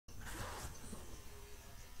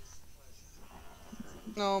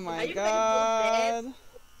Oh Are my you fucking both dead? god.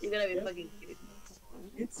 You're gonna be fucking kidding.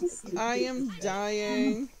 It's just I am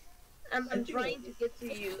dying. I'm trying to get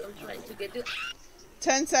to you. I'm trying to get to.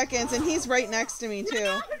 10 seconds, and he's right next to me, No, too. no,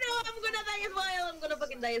 I'm gonna die as well. I'm gonna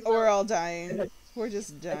fucking die as well. We're all dying. We're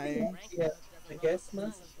just I dying. think yeah, the gas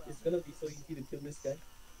mask is gonna be so easy to kill this guy.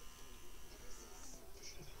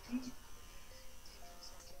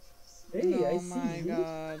 Hey, I Oh see my you.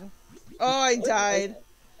 god. Oh, I died.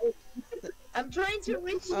 I'm trying to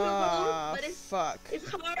reach you, Ah, but fuck. it's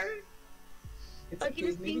hard. It's I can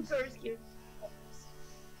okay, spin maybe. first here.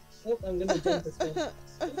 Oh, I'm gonna jump as well.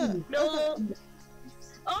 No.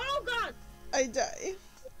 Oh god. I die.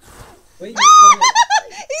 Wait, you spawn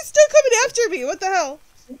He's still coming after me. What the hell?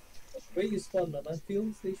 where you spawn on that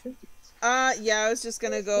fuel station? Yeah, I was just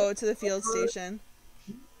gonna go to the field station.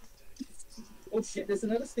 Oh shit, there's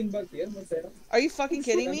another sting bug here. What's that? Are you fucking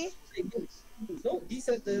kidding me? No, he's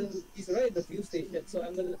right at the fuel station, so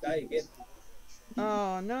I'm gonna die again.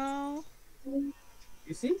 Oh no.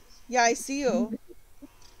 You see? Yeah, I see you.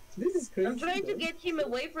 This is crazy. I'm trying to though. get him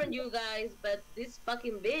away from you guys, but this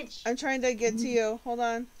fucking bitch. I'm trying to get to you. Hold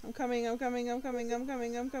on. I'm coming, I'm coming, I'm coming, I'm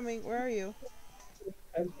coming, I'm coming. Where are you?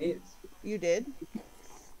 I'm dead. You did?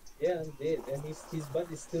 Yeah, I'm dead, and his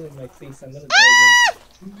butt is still in my face. I'm gonna die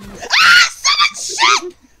again. Ah!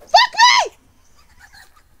 Someone shit! Fuck me!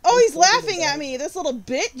 Oh, he's laughing at me, this little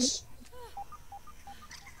bitch.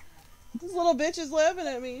 This little bitch is laughing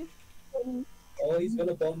at me. Oh, he's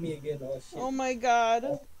gonna bomb me again. Oh shit. Oh my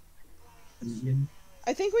god.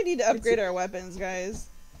 I think we need to upgrade our weapons, guys.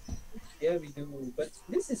 Yeah, we do. But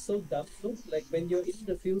this is so dumb. Though. Like when you're in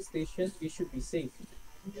the fuel station, you should be safe.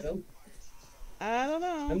 You know? I don't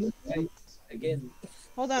know. I'm gonna die again.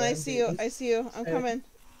 Hold on, I see you. I see you. I'm coming.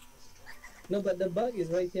 No, but the bug is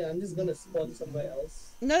right here. I'm just gonna spawn somewhere else.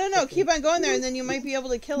 No, no, no. Keep on going there, and then you might be able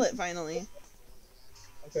to kill it finally.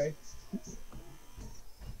 Okay.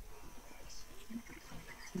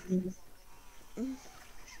 I'm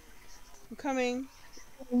coming.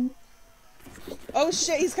 Oh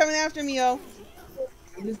shit, he's coming after me, yo.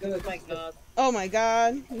 I'm just gonna. Oh my god. Oh my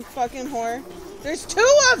god, you fucking whore. There's 2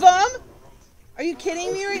 of them! Are you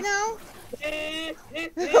kidding me right now?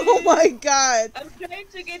 Oh my god. I'm trying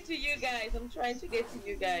to get to you guys. I'm trying to get to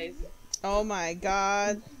you guys. Oh my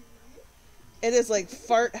god. It is like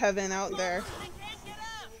fart heaven out there.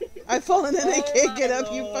 I've fallen and I Oh can't my get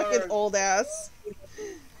up, you fucking lord. old ass.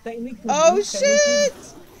 Technically, Oh shit!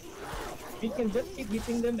 We can just keep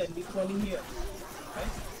hitting them and respawning here. Right?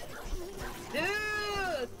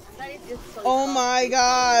 Dude! That is just so Oh my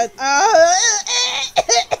toxic. god.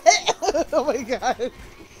 Oh my god.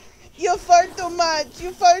 You fart too much.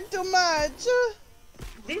 You fart too much.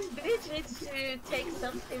 This bitch needs to take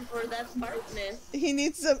something for that fartness. He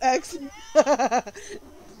needs some X.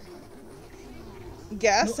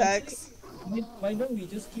 Gas No, X. Why don't we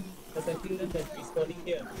just keep attacking them and respawning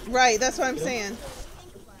here? Right, that's what I'm You know? saying.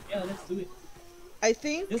 Yeah, let's do it. I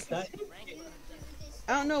think, Just die.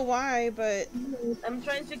 I don't know why, but I'm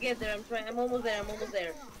trying to get there. I'm almost there. I'm almost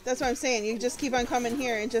there. that's what I'm saying. You just keep on coming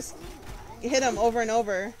here and just hit him over and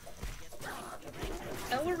over.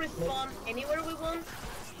 Can we respawn anywhere we want?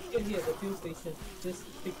 Here, the fuel station. Just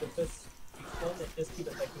pick the first respawn and just keep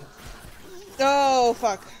attacking. Oh,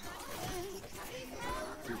 fuck.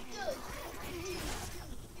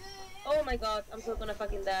 Oh my god, I'm so gonna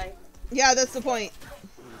fucking die. Yeah, that's the point.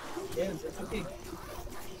 Yeah, that's okay.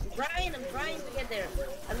 I'm trying to get there.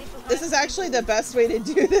 I need to This is actually the best way to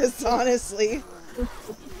do this, honestly.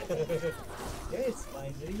 Yeah, it's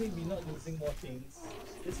fine. Anyway, we're not losing more things.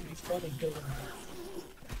 Just respawn and kill them.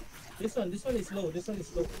 This one is low. This one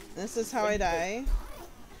is low. This is how I die.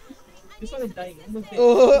 This one is dying. Almost dead.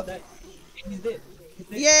 Oh. Almost died. He's dead. He's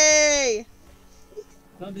dead. Yay!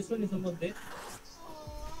 Now this one is almost dead.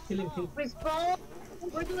 Kill him, kill him. respawn.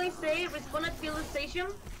 What do they say? Respawn at fuel station?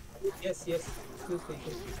 Yes, fuel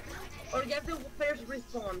station. Or you have to first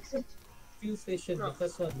respawn? Fuel station, the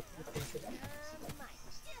first one. Fuel station.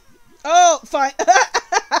 Oh, fine.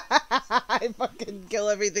 I fucking kill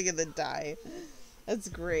everything and then die. That's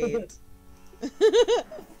great.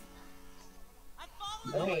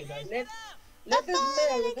 Okay, let the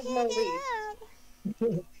small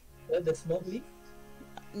leave. Let the smoke leave?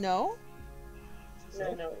 No?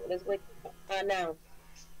 No, let's wait. Now.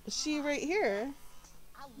 Is she right here?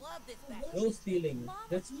 I love this bag. No stealing.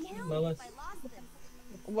 That's Mama's.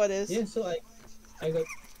 What is? Yeah, so I got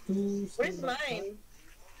 2 Where's steal mine?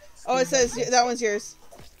 Oh, it says that one's yours.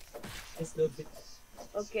 It's the bit.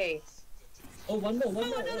 Okay. Oh, one more. No.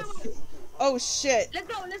 Oh, shit. Oh shit. Let's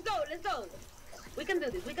go. We can do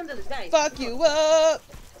this, guys. Fuck you up.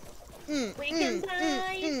 We can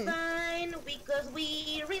die fine because we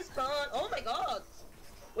my god!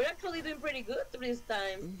 We're actually doing pretty good this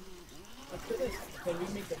time. After this, can we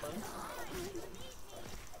make a mask?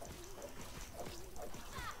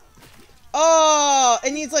 Oh,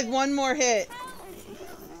 it needs like one more hit.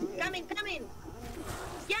 Coming!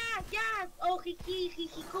 Yes! Oh, he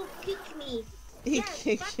kicked me. He Yes!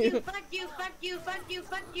 kicked Fuck you. you! Fuck you! Fuck you! Fuck you!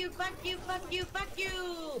 Fuck you! Fuck you! Fuck you! Fuck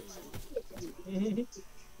you!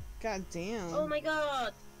 God damn. Oh my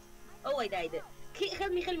god! Oh, I died.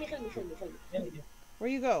 Help me! Yeah. Where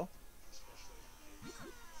you go?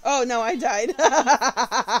 Oh no, I died.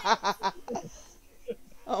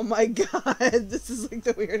 Oh my god, this is like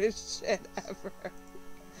the weirdest shit ever.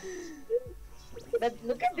 But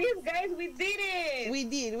look at this, guys! We did it! We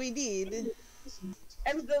did.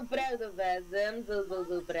 I'm so proud of us. I'm so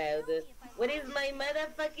proud. What is my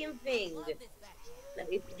motherfucking thing?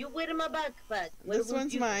 If you wear my backpack, what This would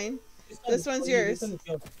one's you... mine. This This one's yours. This one is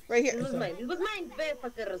yours. Right This here. was mine. It was mine, fair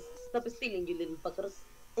fuckers. Stop stealing, you little fuckers.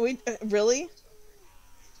 We really?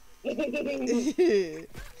 It's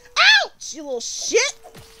Ouch! You little shit!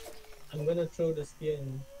 I'm gonna throw the spear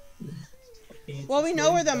in. Okay, Well, it's we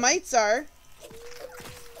know where the going mites are.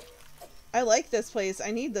 I like this place.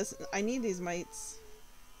 I need this. I need these mites.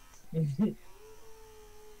 back.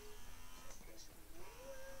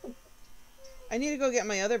 I need to go get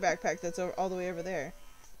my other backpack that's all the way over there.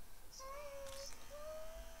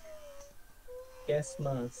 Gas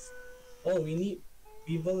mask. Oh, we need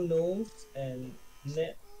bevel nose and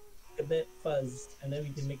net fuzz, and then we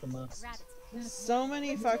can make a mask. Rabbits. So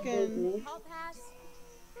many fucking... Hall pass.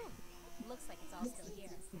 Looks like it's all still here.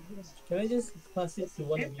 Can I just pass it to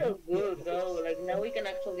one of so you? good, though. Like, now we can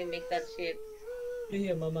actually make that shit.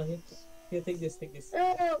 Here, mama. Here, take this.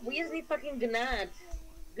 Oh, we just need fucking Gnat.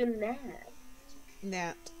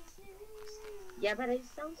 Nat. Yeah, but it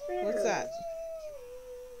sounds better. What's that?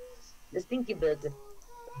 The stinky bug.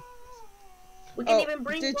 We can Oh, even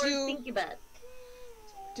bring did more you- stinky bug.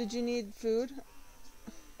 Did you need food?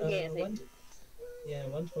 Yes, I one, do. yeah,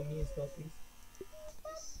 one for me as well, please.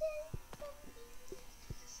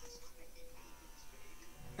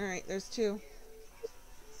 Alright, there's two.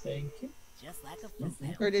 Thank you. Just like a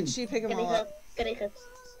football. Or did she pick them Can I all have? up? Can I have?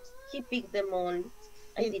 He picked them all.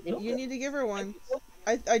 I didn't. You need to give her one.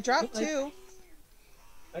 I dropped two.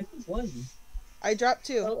 I took one. I dropped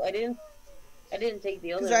two. Oh, I didn't take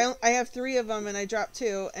the other. Because I have three of them and I dropped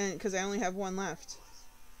two, and because I only have one left.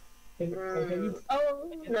 Can you?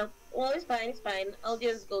 Oh no. Well, it's fine. I'll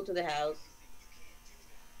just go to the house.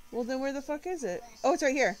 Well, then where the fuck is it? Oh, it's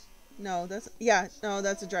right here. No, that's... Yeah, no,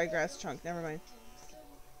 that's a dry grass chunk. Never mind.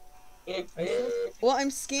 Well, I'm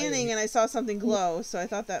scanning and I saw something glow, so I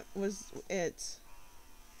thought that was it.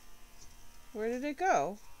 Where did it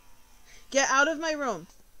go? Get out of my room.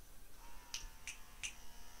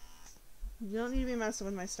 You don't need to be messing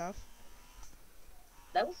with my stuff.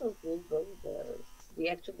 That was so cool, though. We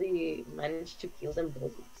actually managed to kill them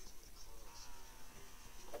both.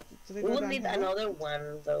 Did it We go will need downhill? another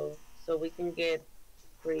one though, so we can get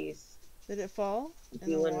freeze. Did it fall in the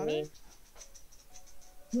You and water? me.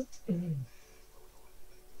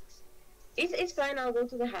 It's fine. I'll go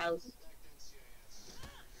to the house.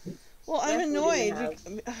 Well, I'm Yes, we annoyed.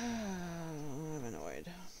 didn't I'm annoyed.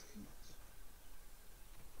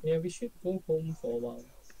 Yeah, we should go home for a while.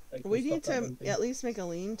 Like, We need stock up to on things. at least make a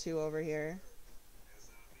lean-to over here.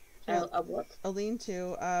 What? A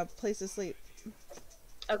lean-to, place to sleep.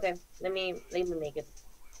 Okay, let me make it.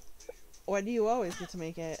 Why do you always get to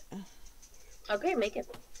make it? Okay, make it.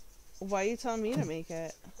 Why are you telling me to make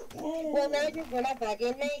it? Well, now you're gonna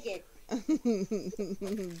fucking make it.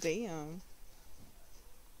 Damn.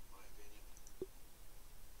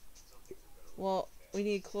 Well, we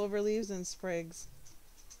need clover leaves and sprigs.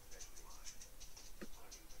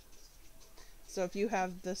 So if you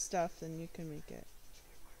have the stuff, then you can make it.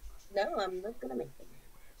 No, I'm not gonna make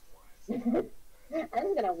it.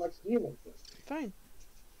 I'm gonna watch you make it. Fine.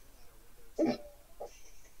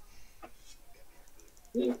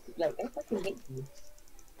 Like, I fucking hate you.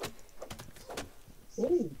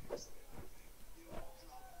 Ooh,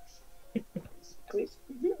 Chris.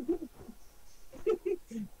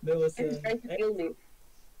 there was He's trying to kill me.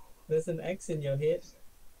 there's an X in your head,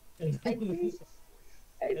 and, I see.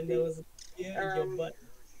 and there was a spear in your butt.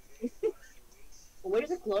 Where's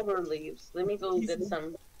the clover leaves? Let me go get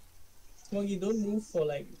some. Smoggy, don't move for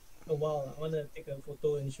like a while. I wanna take a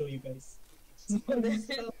photo and show you guys. Smoggy,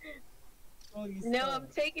 stop. Smoggy, No, stop. I'm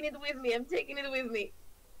taking it with me.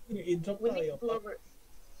 It dropped We out of need your clover.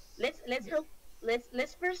 Let's help.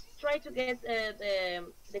 Let's first try to get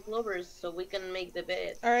the clovers so we can make the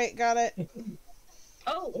bed. Alright, got it.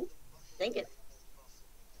 Oh, thank it.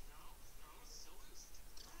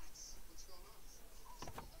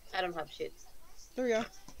 shit. There we go.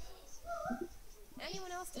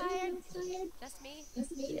 Anyone else tired? Just me?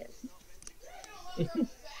 Yes.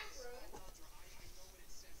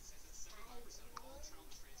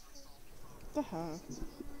 The heck?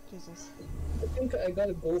 Jesus. I think I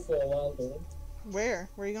gotta go for a while though. Where?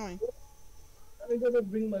 Where are you going? I gotta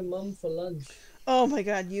bring my mom for lunch. Oh my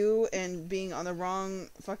god, you and being on the wrong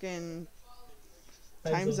fucking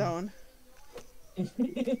time zone.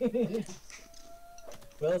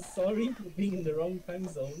 Well, sorry for being in the wrong time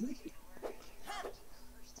zone.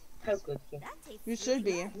 How could you? That tastes You should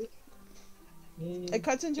be. It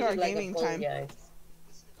cuts into You our look like a gaming fool, time. guys.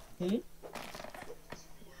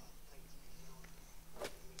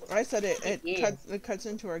 I said it. Yeah. It cuts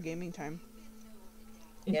into our gaming time.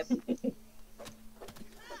 Yep.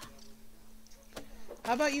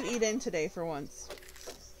 How about you eat in today for once?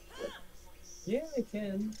 Yeah, I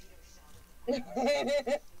can.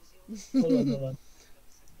 Hold on.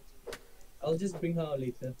 I'll just bring her out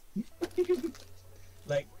later.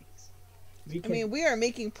 Like, we I can. mean, we are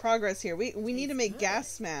making progress here. We need to make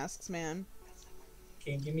gas masks, man.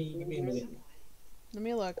 Okay, give me a minute. Let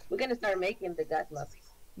me look. We're gonna start making the gas masks.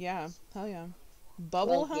 Yeah, hell yeah.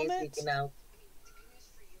 Bubble Well, he's helmet? freaking out.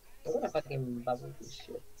 I'm gonna fucking bubble this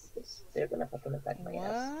shit. Because they're gonna fucking attack my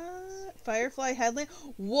ass. What? Firefly headlamp?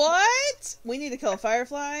 What? We need to kill a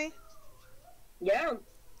firefly? Yeah.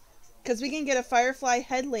 Because we can get a firefly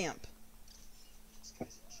headlamp.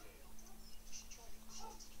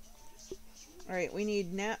 Alright, we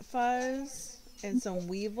need gnat fuzz and some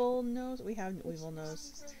weevil nose. We have weevil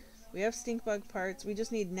nose. We have stink bug parts. We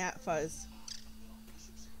just need gnat fuzz.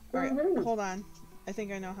 Alright, hold on. I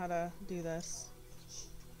think I know how to do this.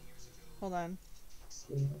 Hold on.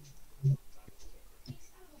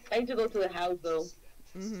 I need to go to the house though.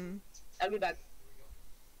 Mm-hmm. I'll be back.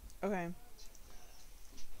 Okay.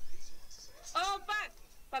 Oh fuck!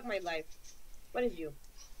 Fuck my life. What is you?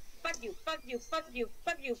 Fuck you, fuck you, fuck you,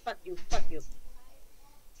 fuck you, fuck you, fuck you.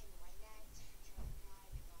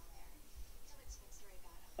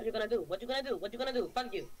 What you gonna do? What you gonna do? What you gonna do?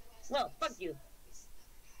 Fuck you. Well, fuck you.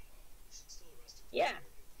 Yeah.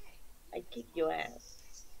 I kick your ass.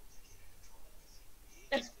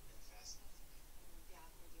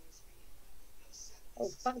 Oh,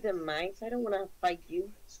 fuck them mice. I don't wanna fight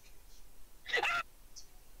you.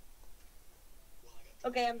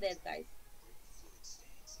 Okay, I'm dead, guys.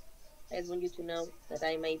 I just want you to know that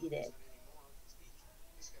I may be dead.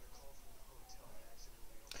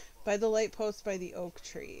 By the light post by the oak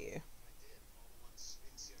tree.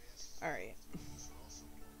 Alright.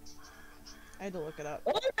 I had to look it up.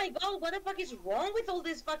 Oh my god, what the fuck is wrong with all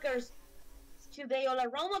these fuckers today? All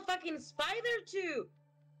around a fucking spider too!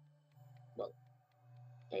 Well,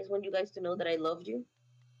 I just want you guys to know that I love you.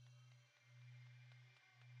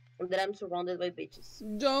 And that I'm surrounded by bitches.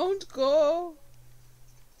 Don't go!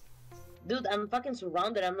 Dude, I'm fucking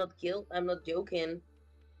surrounded. I'm not killed. I'm not joking.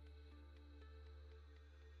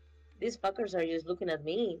 These fuckers are just looking at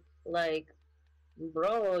me like,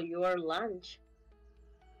 bro, you are lunch.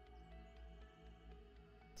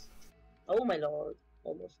 Oh my lord.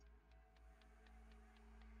 Almost.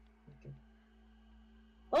 Okay.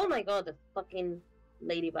 Oh my god, the fucking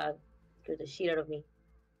ladybug scared the shit out of me.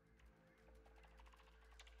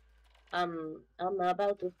 I'm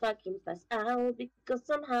about to fucking pass out because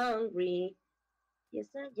I'm hungry. Yes,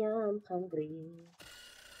 I am hungry.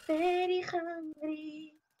 Very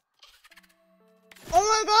hungry.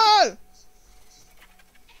 Oh my god!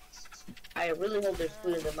 I really hope there's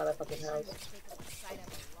food in the motherfucking house.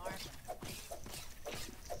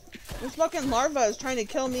 This fucking larva is trying to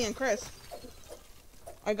kill me and Chris.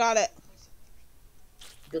 I got it.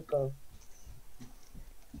 Good go.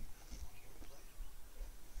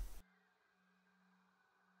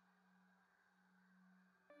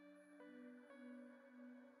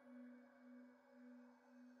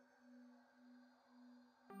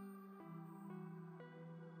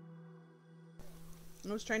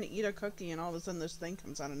 I was trying to eat a cookie and all of a sudden this thing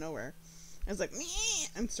comes out of nowhere. I was like, meh,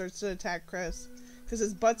 and starts to attack Chris. Because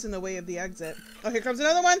his butt's in the way of the exit. Oh, here comes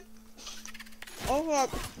another one! Oh, fuck.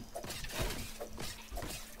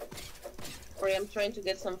 Sorry, I'm trying to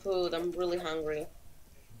get some food. I'm really hungry.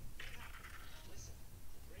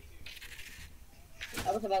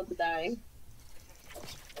 I was about to die.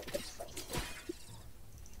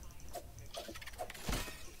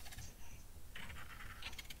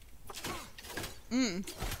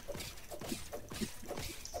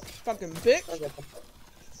 Fucking bitch. Okay.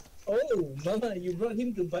 Oh, Mama, you brought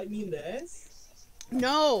him to bite me in the ass?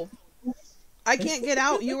 No. I can't get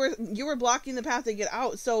out. You were blocking the path to get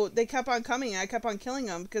out. So they kept on coming and I kept on killing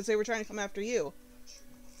them because they were trying to come after you.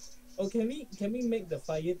 Oh, can we make the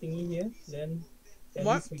fire thingy here? Then at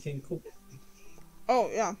What? least we can cook. Oh,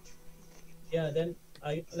 yeah. Yeah, then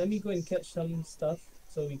let me go and catch some stuff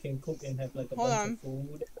so we can cook and have like a Hold bunch on. of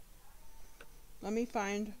food. Let me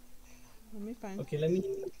find. Okay, let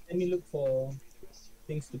me look for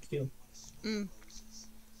things to kill. Mm.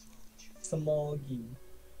 Smoggy.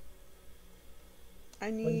 I What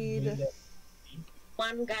is need. that?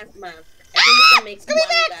 One gas mask. I think we can make It's coming one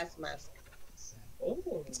back! gas mask.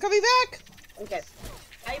 Oh, It's coming back! Okay.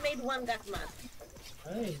 I made one gas mask.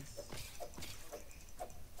 nice.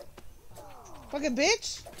 Fucking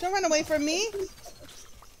bitch! Don't run away from me!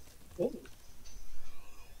 Oh.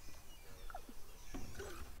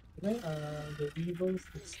 Where are the weevils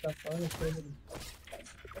and stuff on it?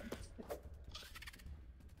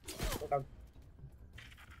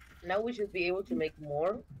 Now we should be able to make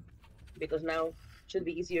more because now it should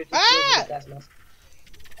be easier to kill Ah! with the gas mask.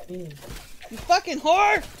 You fucking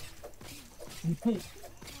whore!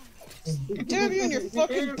 Damn you in your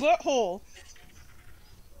fucking butthole!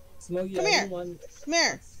 Smoggy, Come I here. don't want. Come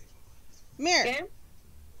here! Come here! Okay?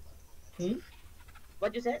 Hmm?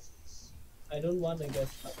 What you said? I don't want a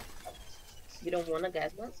gas mask. You don't want a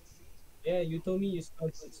gas mask? Yeah, you told me you smell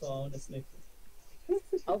good, so I want to sniff it.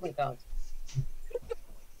 Oh my god.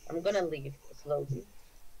 I'm gonna leave slowly.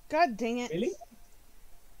 God dang it. Really?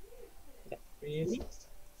 Really?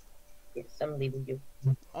 Yes, I'm leaving you.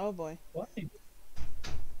 Oh boy. Why?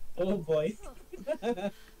 Oh boy.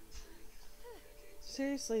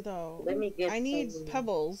 Seriously though. Let me get I need some-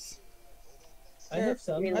 pebbles. I have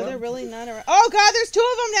some. Are Are there really none around? Oh god, there's two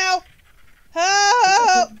of them now!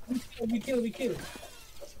 Help! We kill.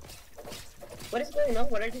 What is going on?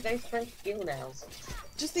 What are you guys trying to kill now?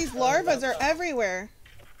 Just these larvas are everywhere.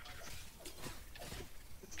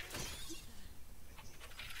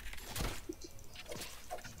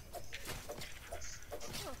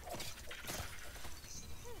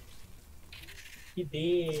 He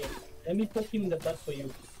did. Let me poke him in the butt for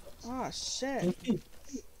you. Oh shit.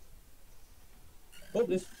 Oh,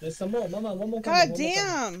 there's some more. Mama, one more. God coming, one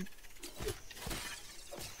more coming. damn!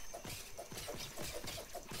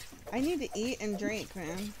 I need to eat and drink,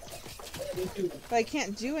 man. Yeah, me too. But I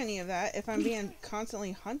can't do any of that if I'm being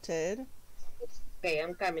constantly hunted. Okay,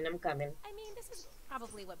 I'm coming. I mean, this is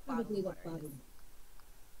probably what bottled water is.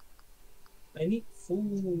 I need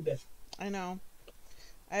food. I know.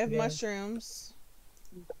 I have Yeah. mushrooms.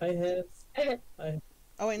 I have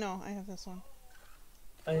Oh wait, no, I have this one.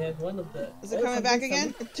 one of the. Is it Oh, coming back something-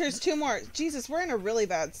 again? There's two more. Jesus, we're in a really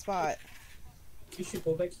bad spot. You should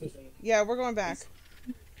go back soon. Yeah, we're going back.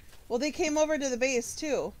 Well, they came over to the base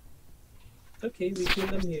too. Okay, we kill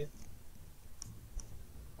them here.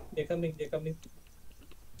 They're coming.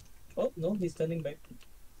 Oh no, he's turning back.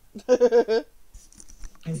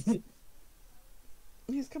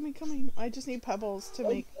 He's coming. I just need pebbles to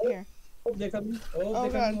make here. Oh, they're coming. Oh, Oh,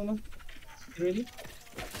 they're God. coming, Mama. You ready?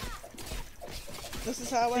 This is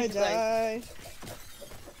how I Please, guys.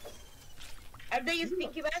 die. Are they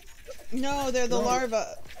stinky bats? No, they're the No.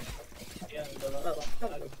 larva. Yeah, Oh,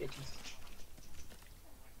 son of a bitches.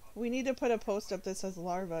 We need to put a post up that says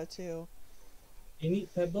larva too. You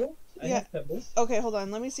need pebble? I Yeah. have pebble. Okay, hold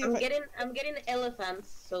on. Let me see if I'm getting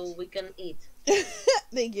elephants so we can eat.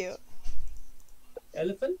 Thank you.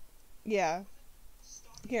 Elephant? Yeah.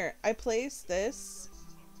 Here, I placed this.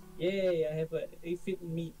 Yay, I have a 8-feet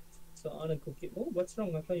meat. So I wanna cook it. Oh, what's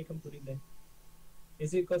wrong? I thought you can put it there.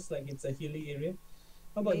 Is it cause like it's a hilly area?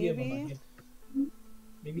 How about here, Mama? Maybe. Here.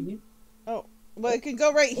 Maybe here? Well, it can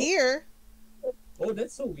go right here. Oh,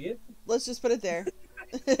 that's so weird. Let's just put it there.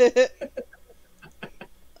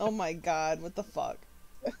 Oh my god, what the fuck?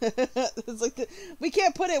 It's like we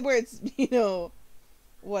can't put it where it's,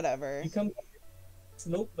 whatever. You come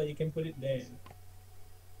slope, but you can put it there.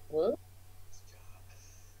 What?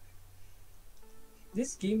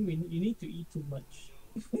 This game, you need to eat too much.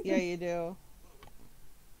 Yeah, you do.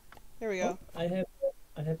 Here we go. Oh,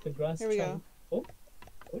 I have the grass. Here we go. chunk. Oh,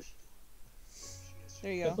 oh,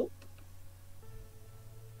 There you go. pebble.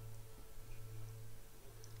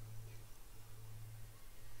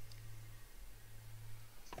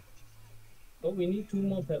 Oh, we need 2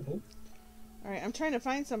 more pebble. Alright, I'm trying to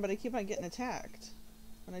find somebody. I keep on getting attacked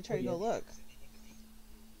when I try to go yeah. look.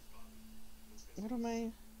 What am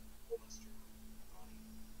I?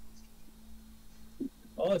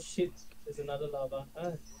 Oh shit, there's another lava.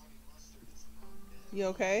 You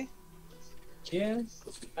okay? Yeah,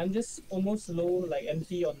 I'm just almost low, like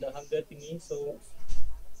empty on the hunger thingy, so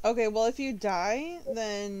Okay, well if you die,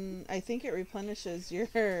 then I think it replenishes your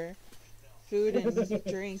food and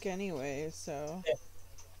drink anyway, so.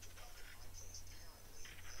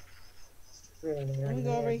 Let me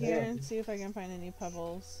go over here and see if I can find any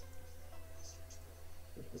pebbles.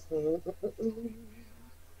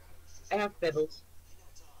 I have pebbles.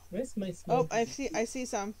 Where's my Oh, small? I see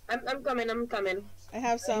some. I'm coming. I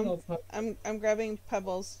have Hang some. off, huh? I'm grabbing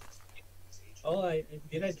pebbles. Oh,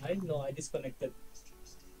 did I die? No, I disconnected.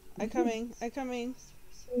 I'm coming. I'm coming.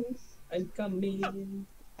 I'm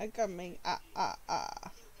coming.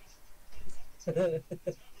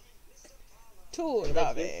 Too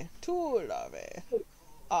lovely. Too lovely.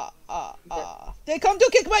 They come to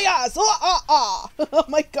kick my ass. Oh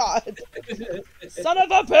my god. Son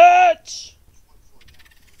of a bitch.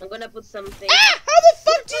 I'm gonna put something. Ah! How the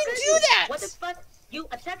fuck do you do that? What the fuck? You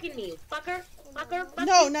attacking me, fucker? Fucker? Fuck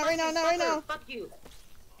No, you, not fuck right now, you, not right fucker, now. Fuck you.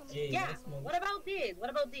 Yeah, Yeah. nice small. What about this? What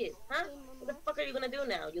about this? Huh? What the fuck are you gonna do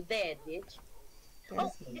now? You're dead, bitch. There's-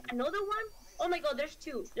 Oh, another one? Oh my god, there's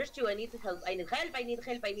two. There's two. I need help. I need help. I need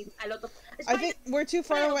help. I need a lot of. I think we're too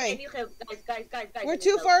far I away. need help. Guys. I We're need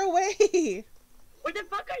too help. far away. Where the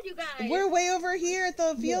fuck are you guys? We're way over here at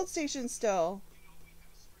the field station still.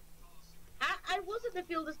 I was at the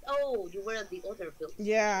field. Oh, you were at the other field.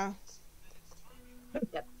 Yeah.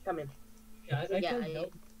 Yep, come in. Yeah, I Yeah, can't I-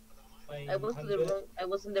 help. I was in the hunger. wrong. I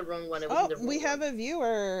was in the wrong one. I was Oh, in the wrong we one. have a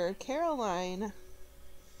viewer, Caroline.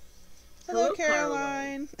 Hello, Hello,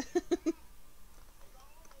 Caroline.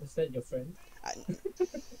 Is that your friend?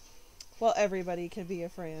 Well, everybody can be a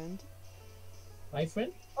friend. My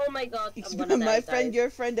friend? Oh my god, I'm gonna die, My friend, guys. your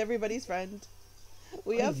friend, everybody's friend.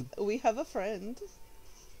 We have a friend.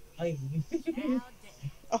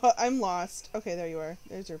 Oh, I'm lost. Okay, there you are.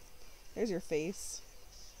 There's your face.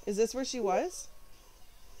 Is this where she was?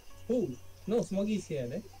 Who? No, Smoggy's here,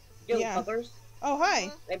 eh? Yo, Yeah. fuckers, Oh,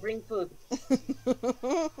 hi. I bring food.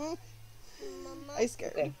 Mama. I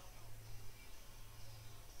scared. Okay.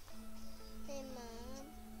 Hey, Mom.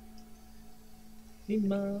 Hey,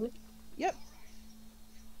 Mom. Yep.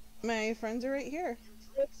 My friends are right here.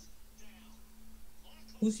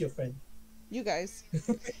 Who's your friend? You guys.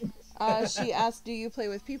 She asked, "Do you play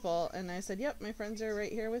with people?" And I said, "Yep, my friends are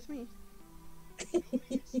right here with me."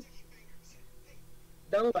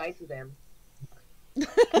 Don't lie to them.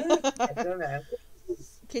 I don't know.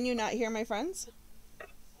 Can you not hear my friends?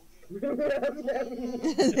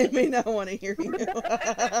 They may not want to hear you.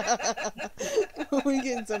 We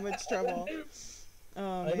get in so much trouble.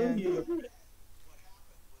 Oh I don't man. hear you.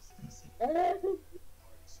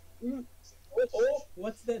 Oh,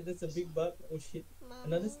 what's that? That's a big bug. Oh shit.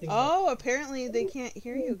 Another sting bug. Oh, apparently they can't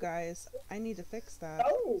hear you guys. I need to fix that.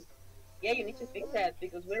 Oh, yeah, you need to fix that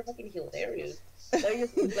because we're fucking hilarious. They're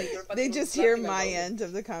just, like, you're They fucking just hear laughing my alone. end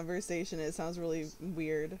of the conversation. It sounds really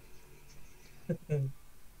weird.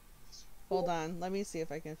 Hold on. Let me see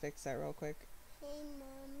if I can fix that real quick. Hey,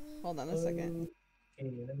 Mommy. Hold on a second.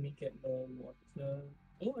 Okay, let me get more water.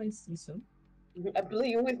 Oh, I see some. I'm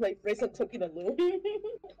playing with my friends and talking alone.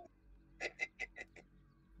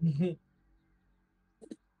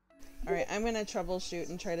 Alright, I'm gonna troubleshoot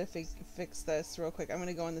and try to fix this real quick. I'm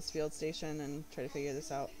gonna go on this field station and try to figure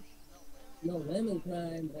this out. No lemon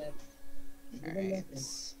crime, man. Alright.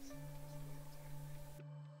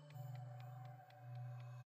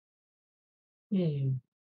 Hmm.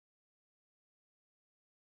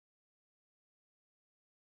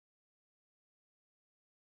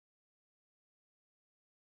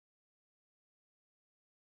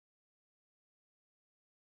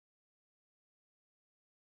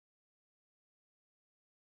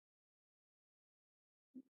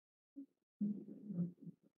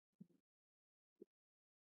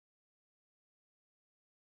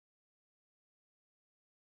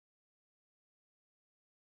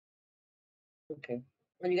 Okay.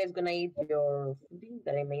 Are you guys gonna eat your foodie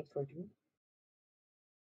that I made for you?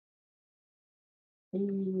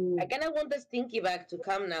 Ooh. I kinda want the stinky bag to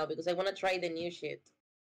come now because I wanna try the new shit.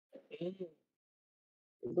 Mm.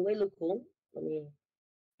 Do I look cool?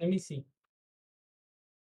 Let me see.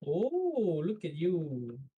 Oh, look at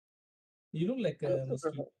you. You look like I a look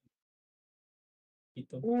super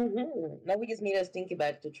mosquito. Now we just need a stinky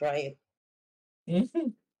bag to try it.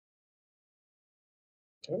 Mhm.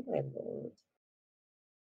 Oh my lord.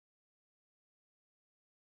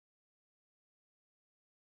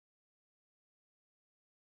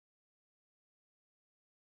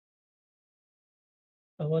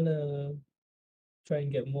 I wanna try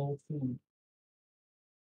and get more food.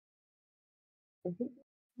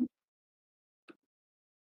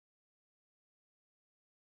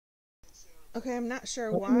 Okay, I'm not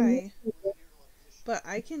sure why, but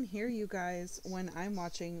I can hear you guys when I'm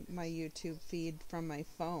watching my YouTube feed from my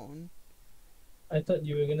phone. I thought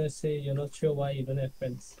you were gonna say you're not sure why you don't have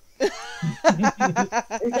friends.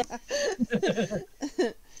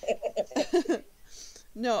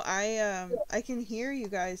 No, I can hear you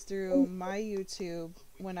guys through my YouTube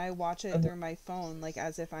when I watch it through my phone, like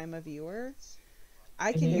as if I'm a viewer.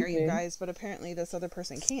 I can hear you Okay. guys, but apparently this other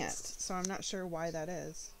person can't. So I'm not sure why that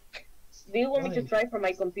is. Do you want me to Why? try for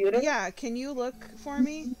my computer? Yeah, can you look for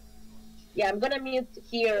me? Yeah, I'm gonna mute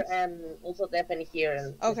here and also deafen here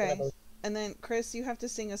and just gonna Okay. go. And then Chris, you have to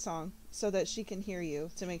sing a song so that she can hear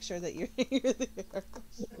you to make sure that you're, you're there.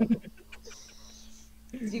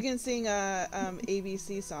 You can sing a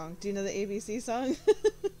ABC song. Do you know the ABC song?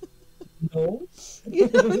 No. You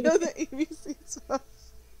don't know the ABC song.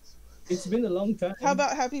 It's been a long time. How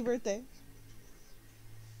about Happy Birthday?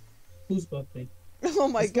 Whose birthday? Oh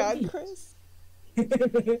my It's not God, me. Chris.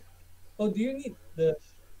 Oh, do you need the?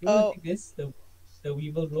 You Oh. wanna take this? The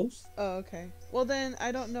Weevil Rose? Oh, okay. Well then,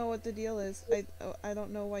 I don't know what the deal is. I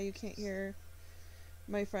don't know why you can't hear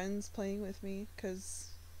my friends playing with me, because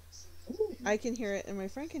I can hear it and my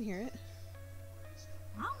friend can hear it.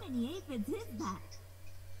 How many aphids is that?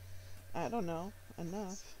 I don't know.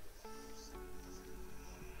 Enough.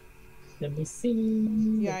 Let me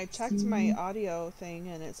see. Yeah, I let's checked see. my audio thing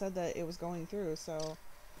and it said that it was going through, so...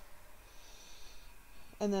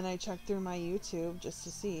 And then I checked through my YouTube just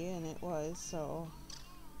to see, and it was, so...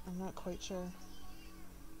 I'm not quite sure.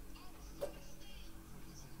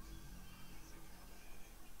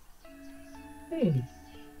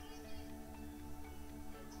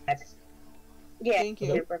 Yeah, Thank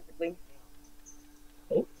you. hear perfectly.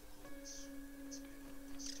 Oh.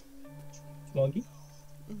 Smoggy?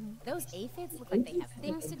 Mhm. Those aphids look like they have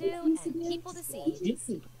things to do and people to see. Yes.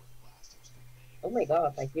 Oh my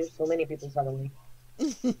god, I hear so many people suddenly.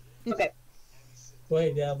 Okay,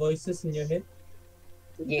 Why, there are voices in your head?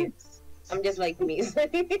 yes. I'm just like me.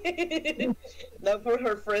 Now for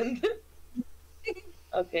her friend.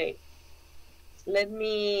 Okay.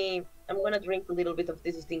 I'm gonna drink a little bit of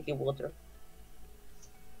this stinky water.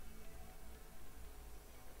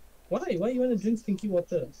 Why? Why you want to drink stinky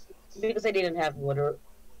water? Because I didn't have water.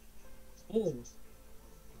 Oh,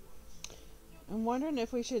 I'm wondering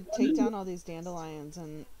if we should take down all these dandelions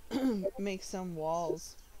and make some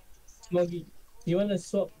walls. Smoggy, you want to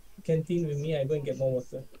swap canteen with me? I go and get more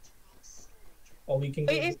water. Or we can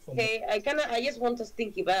go It's look for more. okay. I just want a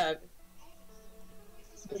stinky bag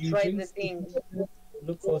to You try drink the thing. stinky water,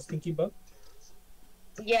 look for a stinky bug?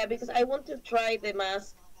 Yeah, because I want to try the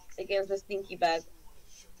mask against the stinky bag.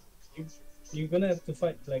 You're gonna have to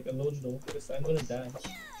fight like alone though, because I'm gonna die.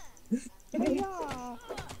 Yeah.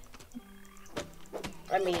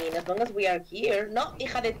 I mean, as long as we are here. No,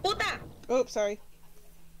 hija de puta! Oh, sorry.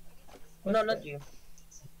 What's No, that? not you.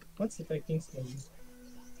 What's affecting Smoggy?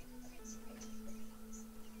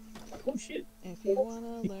 Oh shit! If you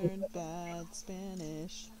wanna learn bad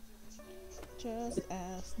Spanish, just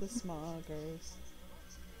ask the smoggers.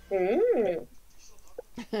 Hmm.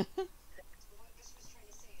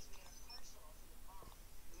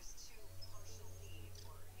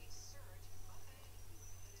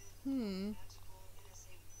 Hmm.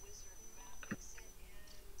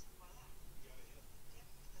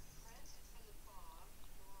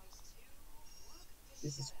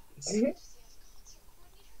 This is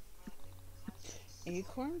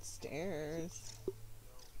Acorn stairs.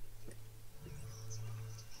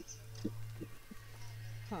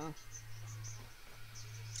 Huh.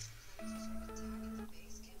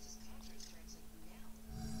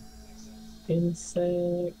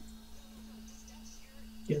 insect.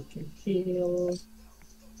 Kill.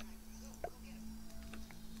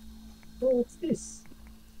 Oh, what's this?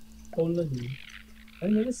 Pollen. I've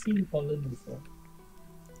never seen pollen before.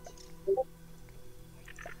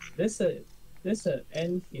 There's a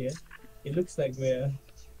ant here. It looks like we're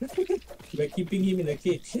keeping him in a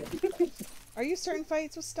cage. Are you starting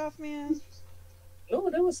fights with stuff, man? No,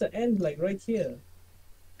 there was an ant like right here.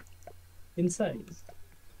 Inside.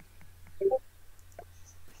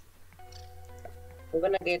 We're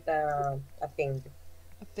gonna get a thing.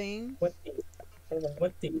 A thing? What thing?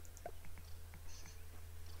 What thing?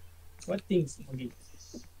 What things, Smoggy?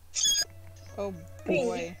 Oh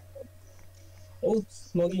boy. Oh,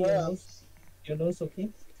 Smoggy, Yeah. your nose okay?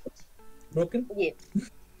 Broken? Yeah.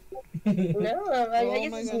 No, I Oh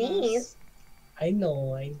just my sneeze. goodness. I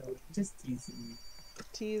know. Just teasing.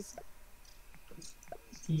 Tease.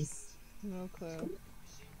 Tease. No clue.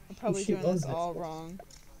 I'm probably shit, doing what this was that? all wrong.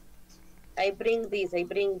 I bring this.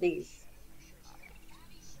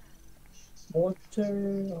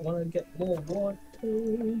 Water. I wanna get more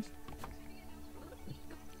water.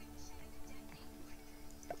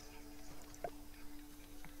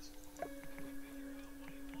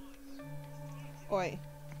 Oi.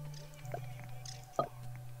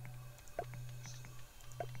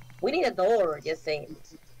 We need a door, just saying.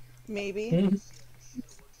 Maybe.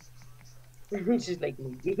 She's like,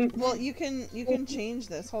 Well, you can change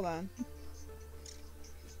this. Hold on.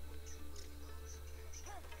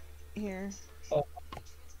 Here. Oh.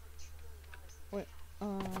 What?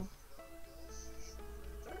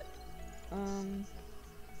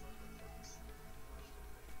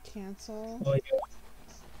 Cancel. Oh,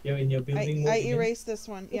 you're in your building mode I again? erased this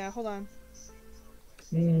one. Yeah, hold on.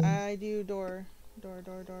 Mm, I do door. Door.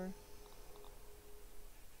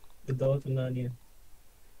 the door to Narnia.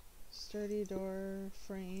 Sturdy door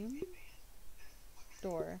frame.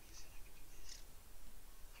 Door.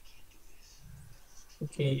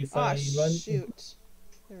 Okay, if Ah, I run shoot.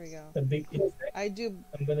 There we go. a big insect, I do.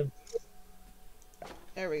 I'm gonna.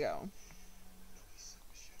 There we go.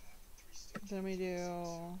 Let me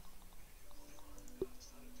do.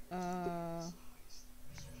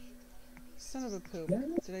 Son of a poop.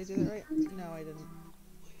 Did I do that right? No, I didn't.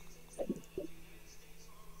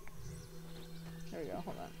 There we go.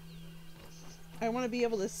 Hold on. I want to be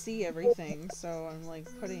able to see everything, so I'm like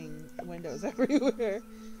putting windows everywhere.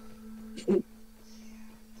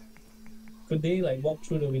 Could they like walk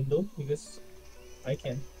through the window? Because I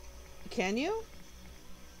can. Can you?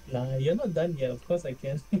 Nah, you're not done yet. Of course I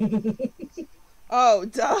can. Oh,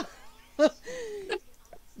 duh.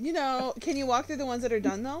 You know, can you walk through the ones that are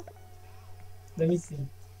done though? Let me see.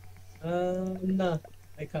 Nah,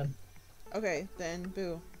 I can't. Okay, then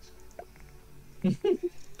boo.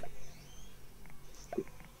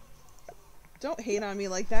 Don't hate on me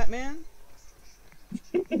like that, man.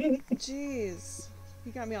 Jeez.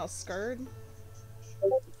 You got me all scared.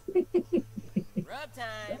 Rub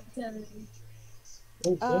time.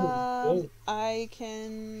 Oh. I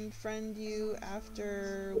can friend you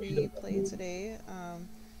after we play today.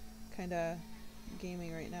 Kinda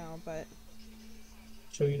gaming right now, but...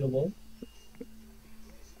 Show you the wall.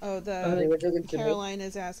 Oh, they were talking to me. Caroline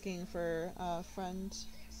is asking for a friend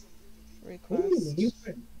request. Ooh, new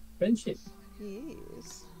friend. Friendship.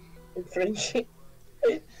 Yes. Friendship.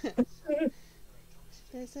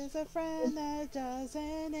 This is a friend that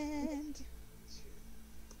doesn't end.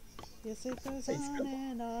 Yes, it goes on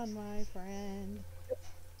and on, my friend.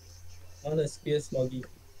 I wanna spear Smoggy.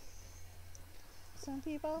 Some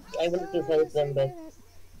people. I wanted to help them, but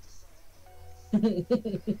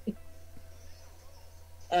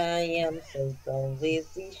I am so done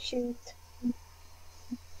with this shit.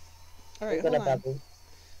 Alright, I'm hold gonna on. bubble.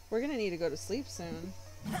 We're gonna need to go to sleep soon.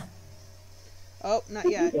 Oh, not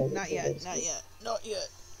yet. Not yet.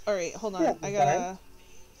 Alright, hold on. I gotta...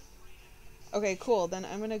 Okay, cool. Then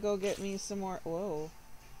I'm gonna go get me some more... Whoa.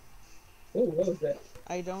 Oh, what was that?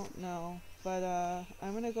 I don't know. But,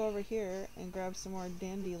 I'm gonna go over here and grab some more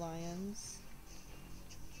dandelions.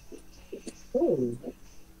 Oh,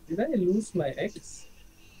 did I lose my ex?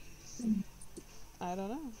 I don't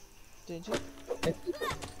know. Did you? I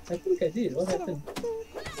think I did. What happened?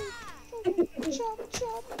 Chop,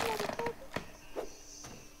 chop, motherfucker.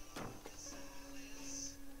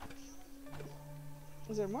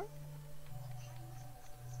 Is there more?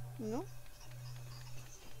 No?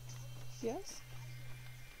 Yes?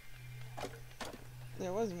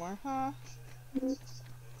 There was more, huh?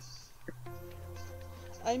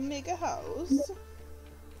 I make a house.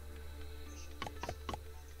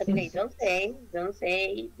 Okay, don't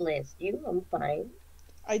say bless you, I'm fine.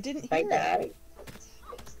 I didn't If I hear it. die.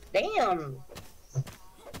 Damn!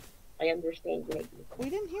 I understand you. We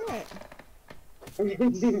didn't hear it.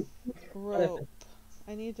 Rope.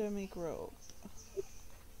 I need to make rope.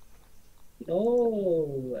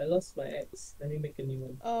 Oh, I lost my ex. Let me make a new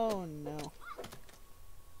one. Oh no.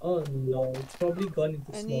 Oh no, it's probably gone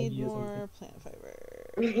into I need Smoggy or something. more plant fiber.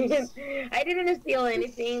 I didn't steal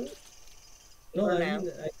anything. No, For I now.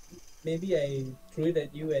 mean, maybe I threw it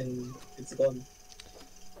at you and it's gone.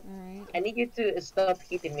 Alright. I need you to stop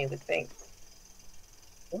hitting me with things.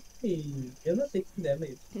 Why? You're not taking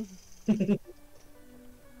damage.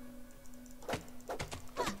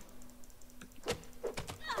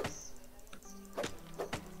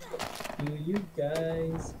 Do you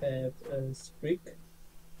guys have a sprig?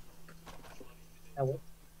 No.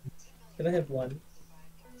 Can I have one?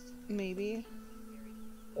 Maybe.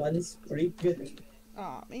 One sprig,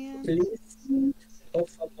 Aw, man. please? Oh,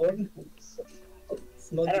 favor.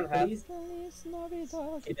 Smoggy, I don't have. please. Please, Nobita.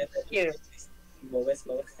 Okay, then Here. Mo, where's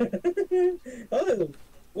Mo? Oh,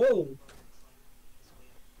 whoa!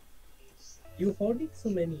 You hoarding so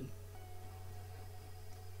many.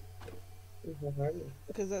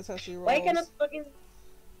 Because that's how she rolls. Why cannot fucking...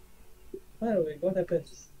 By the way, what happened?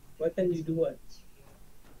 Why can't you do what?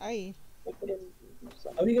 Aye. I couldn't do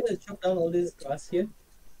something. Are we gonna chop down all this grass here?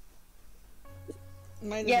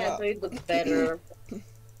 Might as Yeah, well. so it looks better.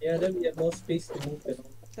 Yeah, then we have more space to move, you know.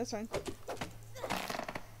 That's fine.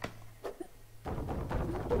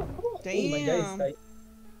 Oh, my guy is Damn. dying.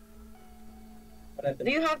 What happened?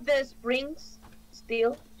 Do you have the springs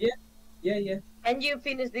still? Yeah. Can you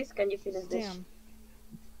finish this? Can you finish this? Damn.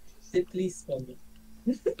 Say please for me.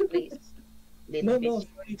 Please. No, Little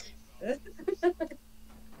sorry. bitch.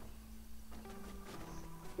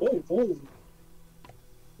 Whoa.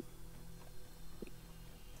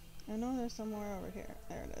 I know there's somewhere over here.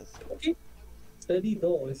 There it is. Okay. Sturdy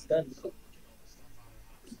door is done.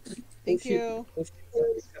 Thank Oh, shit. you. Oh, shit.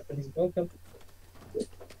 What is happening? Welcome.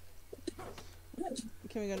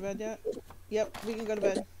 Can we go to bed yet? Yep, we can go to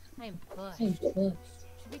bed. I'm pushed. Should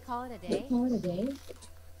we call it a day?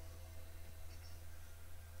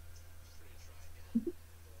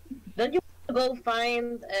 Don't you want to go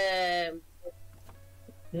find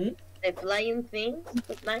Hmm? the flying things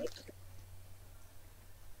at night?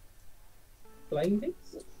 Flying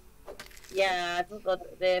things? Yeah, I forgot.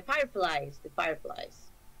 The fireflies. The fireflies.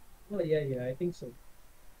 Oh, yeah, I think so.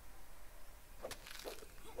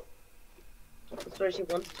 That's where she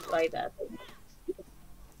wants to buy that.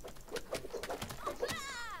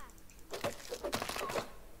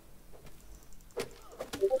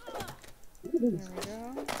 There we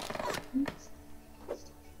go.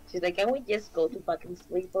 She's like, can we just go to fucking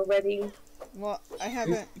sleep already? Well, I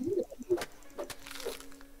haven't.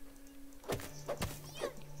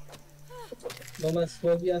 Mama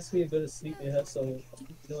Swabby asked me to go to sleep with her, so you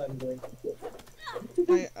know I'm going.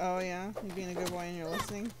 Oh yeah, you're being a good boy and you're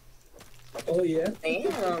listening. Oh, yeah? Damn.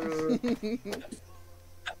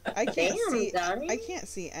 I can't Damn, see. Donnie. I can't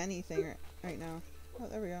see anything right now. Oh,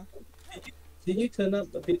 there we go. Did you turn up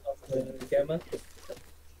a bit of the gamma?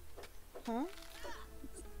 Huh?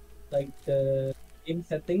 Like the game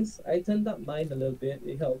settings? I turned up mine a little bit,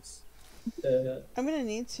 it helps. I'm gonna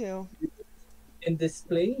need to. In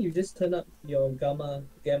display, you just turn up your gamma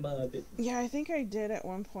a bit. Yeah, I think I did at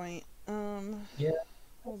one point. Yeah,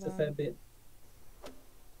 Hold it's a fair on. bit.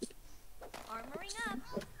 Armoring up.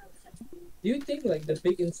 Do you think like the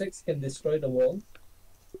big insects can destroy the wall?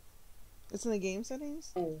 It's in the game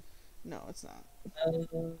settings? Oh. No, it's not.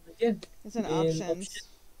 Yeah. It's in In options.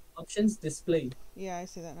 Options display. Yeah, I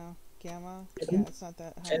see that now. Gamma. Mhm. Yeah, it's not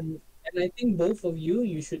that high. And I think both of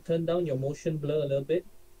you should turn down your motion blur a little bit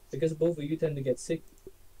because both of you tend to get sick.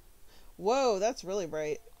 Whoa, that's really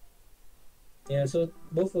bright. Yeah, so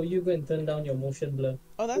both of you go and turn down your motion blur.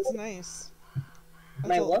 Oh, that's nice. That's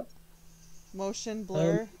My a what? motion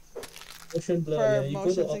blur Motion blur. for Yeah, you go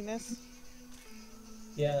motion to sickness.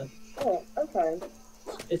 yeah, Oh, okay.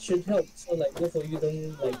 it should help. So like both of you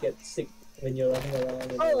don't like get sick when you're running around.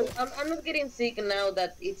 And all Oh, that. I'm not getting sick now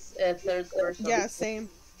that it's a third person. Yeah, same.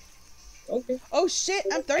 Okay. Oh shit,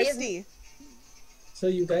 I'm thirsty. So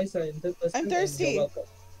you guys are in third person. I'm and thirsty. You're welcome.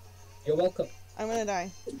 You're welcome. I'm gonna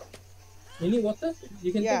die. You need water?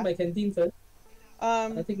 You can Yeah. take my canteen first.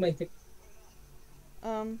 I'll take my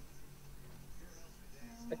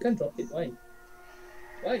I can't drop it. Why?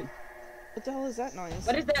 Why? What the hell is that noise?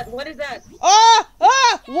 What is that? What is that?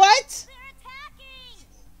 What?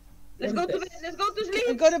 Let's go to bed. Let's go to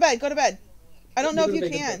sleep. Go to bed, go to bed. I don't know if Go you to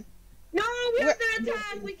bed, go to can. No, we We're- have to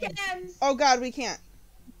attack. We can. Oh god, we can't.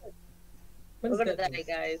 What We're is gonna that? die,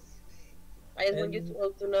 guys. I just want you And- to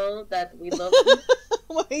all to know that we love you.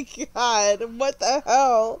 Oh my god, what the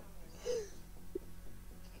hell?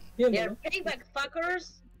 Here, Yeah, Mama. payback,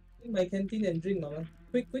 fuckers. Take my canteen and drink, Mama.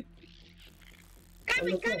 Quick.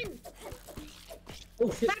 Coming, On the floor. coming.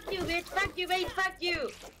 Oh shit. Fuck you, bitch. Fuck you, bitch. Fuck you.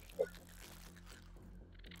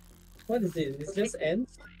 What is it? It's just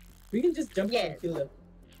ants? We can just jump out Yes. and kill them.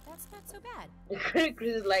 That's not so bad.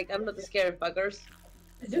 Chris is like, I'm not scared, fuckers.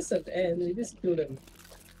 It's just an ant. We just kill them.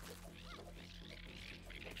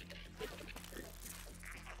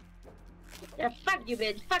 Yeah, fuck you,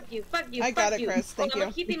 bitch. Fuck you. Fuck you. I fuck got it, you. Chris. Thank I'm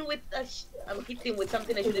you. hitting with I'm hitting with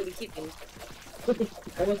something I shouldn't be hitting.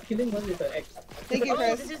 I was killing one with an axe. Thank you, Oh,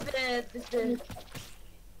 Chris. this is the.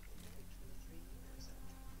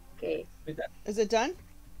 Okay. With that. Is it done?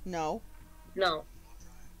 No. No.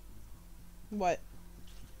 What?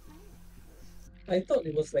 I thought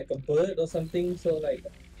it was like a bird or something, so like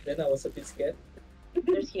then I was a bit scared.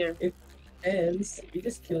 There's here. Ants, we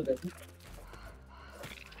just kill them.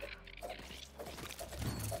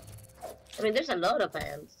 I mean, there's a lot of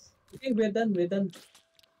ants. Okay, we're done.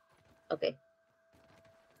 Okay.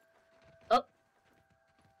 Oh,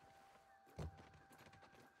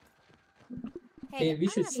 Hey, we I'm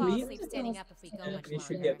should gonna fall sleep. asleep standing up if we go much We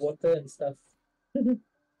should longer. get water and stuff.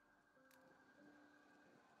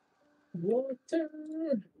 Water.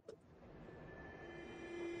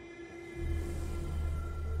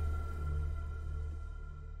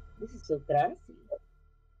 This is so grassy.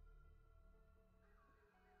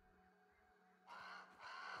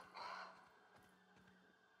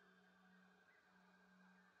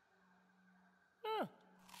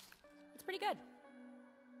 It's pretty good.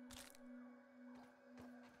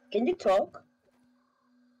 Can you talk?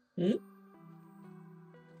 Hmm?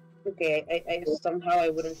 Okay, I somehow I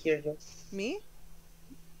wouldn't hear you. Me?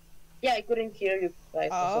 Yeah, I couldn't hear you guys for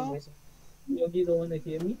some Oh. reason. Yogi don't want to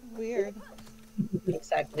hear me? Weird.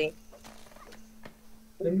 Exactly.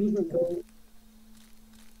 Let me go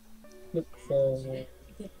look for water.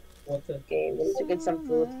 Okay, we need to get some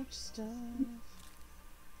food. Much stuff.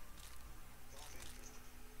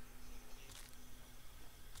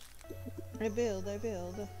 I build.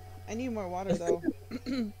 I need more water though.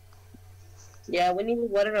 Yeah, we need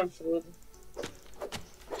water and food.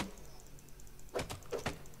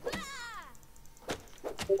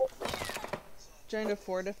 Trying to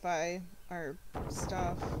fortify our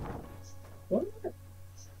stuff. What?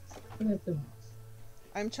 What happened?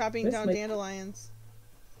 I'm chopping Where's down my- dandelions.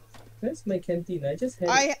 Where's my canteen? I just had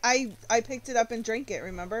I picked it up and drank it,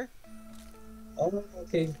 remember? Oh,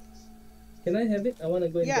 okay. Can I have it? I want to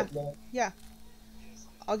go and Yeah. get more. Yeah.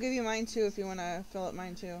 I'll give you mine too if you want to fill up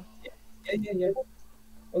mine too. Yeah.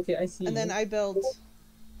 Okay, I see. And then you. I build.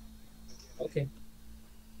 Okay.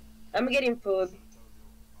 I'm getting food.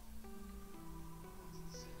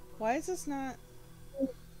 Why is this not...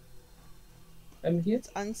 I'm here. It's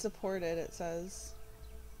unsupported, it says.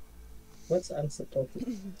 What's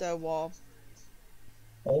unsupported? The wall.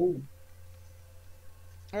 Oh.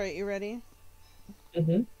 Alright, you ready?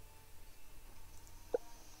 Mm-hmm.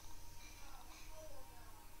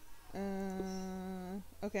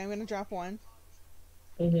 Okay, I'm gonna drop one.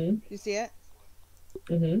 Mm-hmm. You see it?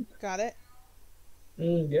 Mm-hmm. Got it?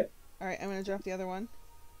 Yeah. Alright, I'm gonna drop the other one.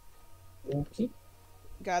 Okay.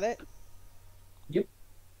 Got it? Yep.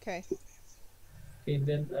 Okay. Okay,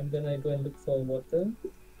 then I'm gonna go and look for water.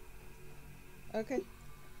 Okay.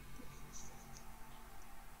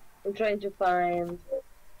 I'm trying to find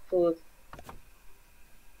food.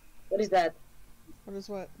 What is that? What is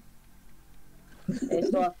what? I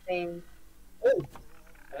saw a thing. Oh!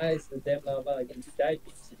 Nice, the damn lava. I can die.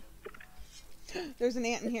 There's an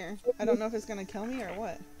ant in here. I don't know if it's gonna kill me or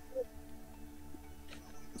what.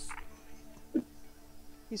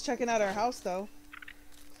 He's checking out our house though.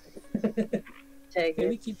 Take Can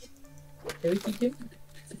we it. keep? Can we keep him?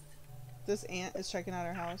 This ant is checking out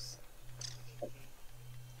our house.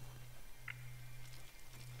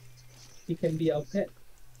 He can be our pet.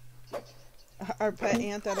 Our pet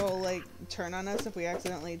ant that'll like turn on us if we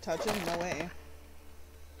accidentally touch him? No way.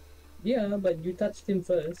 Yeah, but you touched him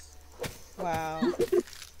first. Wow.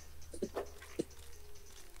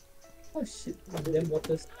 Oh shit! Damn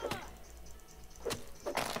waters.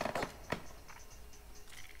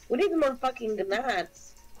 We need more fucking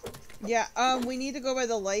nuts. Yeah, we need to go by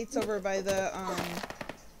the lights over by the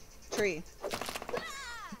tree.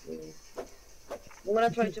 I'm gonna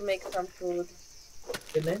try to make some food.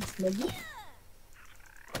 The next maybe?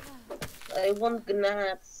 I want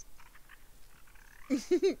nuts.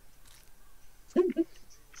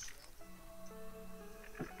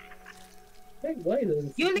 Hey, why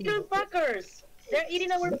those? You little fuckers! They're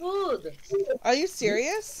eating our food! Are you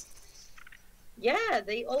serious? Yeah,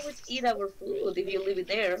 they always eat our food if you leave it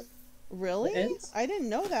there. Really? Ants? I didn't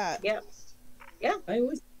know that. Yeah. I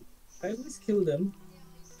always kill them.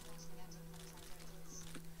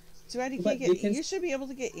 Too bad you But can't they get. can- You should be able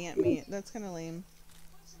to get ant meat. That's kind of lame.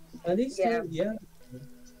 Are they still? Yeah.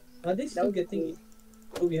 Are they still Nope. getting?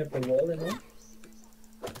 Do we have the wall and all?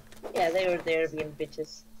 Yeah, they were there being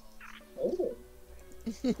bitches. Oh.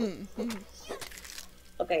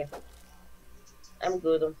 Okay. I'm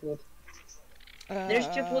good on food. There's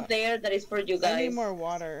two food there that is for you I need guys. more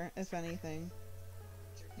water, if anything.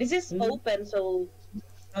 This is Mm. open, so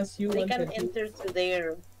As you they want can to enter through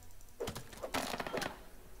there.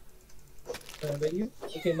 where you?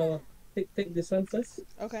 Okay, Mama. Take this one first.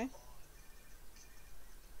 Okay.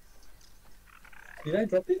 Did I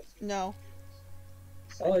drop it? No.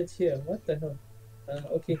 Oh, it's here. What the hell?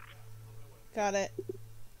 Okay. Got it.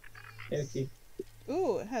 Okay.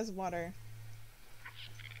 Ooh, it has water.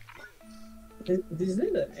 Is that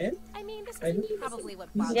an ant? I mean, this I is know. probably what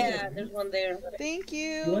Yeah. bothers Yeah, there's one there. Thank You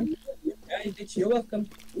you. want? Hi, bitch. You're welcome.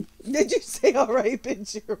 Did you say alright,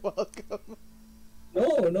 bitch? You're welcome.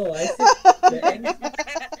 No. I said the end. I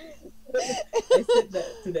said that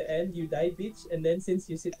to the end. You die, bitch. And then since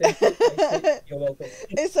you said thank you, I said you're welcome.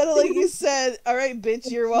 It sounded like you said, alright, bitch,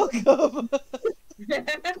 you're welcome.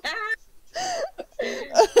 That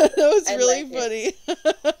was I really like funny.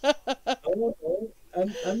 Oh,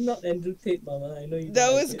 I'm I'm not Andrew Tate, Mama. I know you. That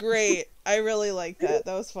don't was like it. great. I really like that.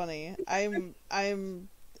 That was funny. That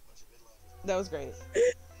was great.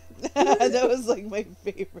 That was like my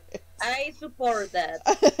favorite. I support that.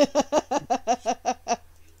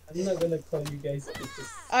 I'm not gonna call you guys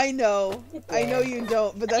bitches. I know you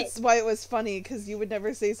don't, but that's why it was funny, because you would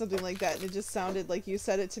never say something like that, and it just sounded like you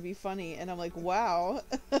said it to be funny, and I'm like, wow.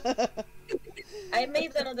 I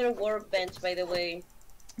made another workbench, by the way.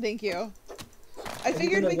 Thank you. I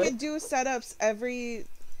figured we could do setups every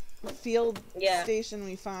field station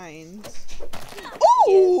we find.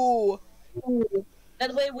 Ooh!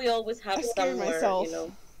 That way we always have I scared somewhere, myself. you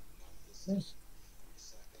know.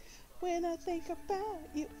 When I think about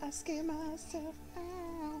you, I scare myself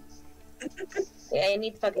out. Yeah, I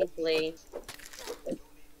need fucking clay.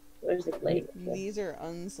 Where's the clay? These are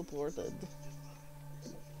unsupported.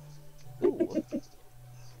 Ooh.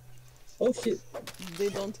 Oh shit. They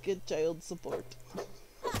don't get child support.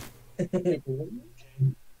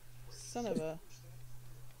 Son of a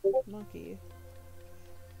monkey.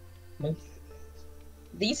 Monkey.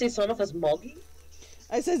 Did you say son of a smoggy?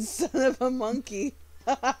 I said son of a monkey.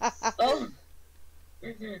 Oh.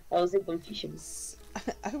 I was in confusion.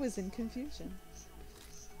 I was in confusion.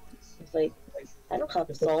 It's like, I don't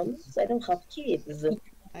have sons, I don't have kids.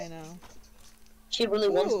 I know. She really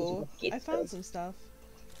wants me to Ooh, have kids. I found some stuff.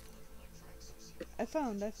 I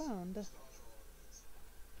found.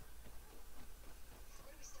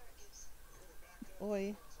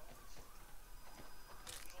 Oi.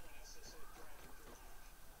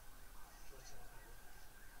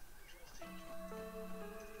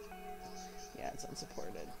 Yeah, it's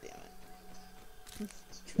unsupported,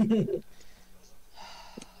 damn it.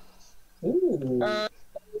 Ooh.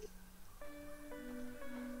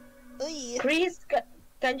 Chris,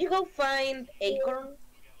 can you go find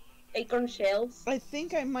acorn shells? I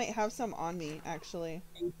think I might have some on me, actually.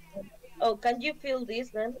 Oh, can you fill this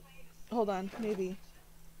then? Hold on, maybe.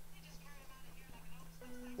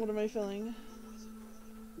 What am I filling?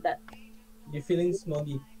 That. You're feeling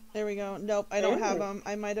smoggy. There we go. Nope, I don't have them.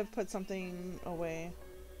 I might have put something away.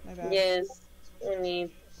 My bad. Yes, we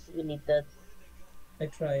need that. I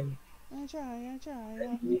tried. I try.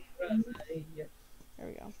 Yeah. There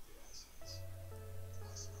we go.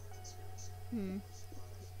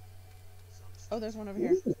 Oh, there's one over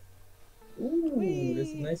here. Ooh, Whee! there's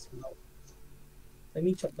a nice flower. Let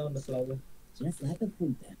me chop down the flower. Just like a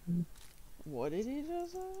fruit apple. What did he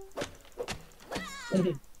just say?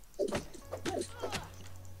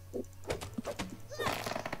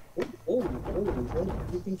 Oh,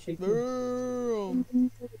 everything shaking. Boom!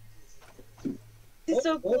 It's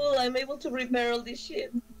so cool, I'm able to repair all this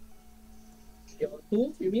shit. Your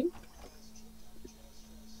tools, you mean?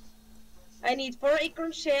 I need 4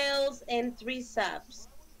 acorn shells and 3 saps.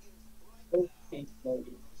 Okay,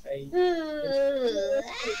 slowly.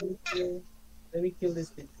 Let me kill this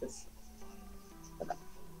bit first.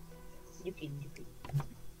 You can.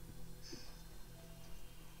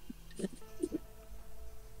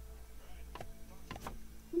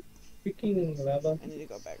 Freaking lava. I need to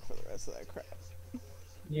go back for the rest of that crap.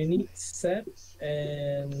 You need sap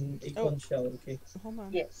and acorn shell, okay? Hold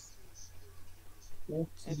on. Yes. Okay.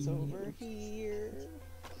 It's over here.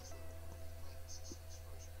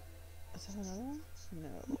 Is that another one?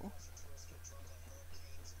 No.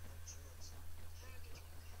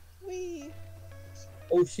 Wee.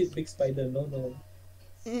 Oh shit, big spider. No. No.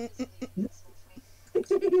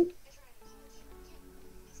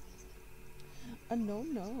 No.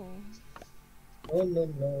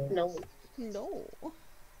 No. No.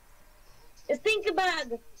 Stink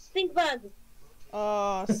bug!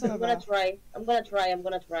 Oh, son I'm of gonna a... try. I'm gonna try.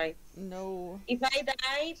 No. If I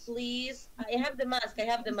die, please. I have the mask. You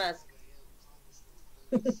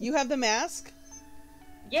have the mask?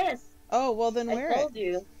 Yes. Oh, well then wear I it. told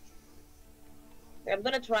you. I'm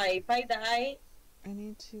gonna try. If I die, I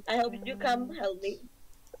need to... I hope you come help me.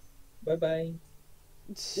 Bye bye.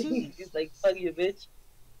 He's like, fuck you, bitch.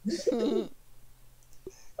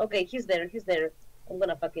 Okay, he's there. I'm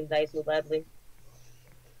gonna fucking die so badly.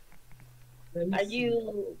 Are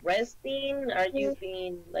you resting? Are you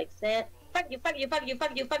being like sad? Fuck you. You cannot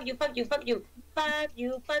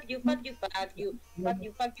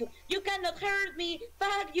hurt me.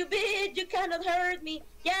 Fuck you, bitch. You cannot hurt me.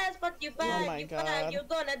 Yes, fuck you, fuck Oh my you, God. fuck. You're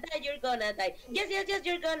gonna die. Yes,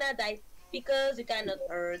 you're gonna die. Because you cannot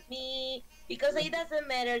hurt me. Because it doesn't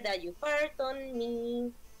matter that you fart on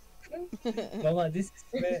me. Mama, this is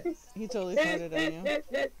fair. He totally farted on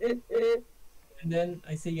you. And then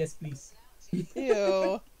I say yes, please.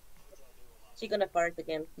 Ew. She gonna fart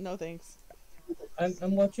again. No thanks.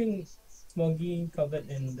 I'm watching Smoggy covered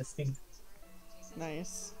in the stink.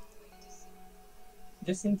 Nice.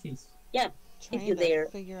 Just in case. Yeah, if Trying you're to there.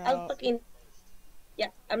 figure I'll out. fucking. Yeah,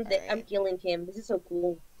 I'm I'm Alright. killing him. This is so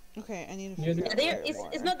cool. Okay, I need to You're figure the- out There, where it's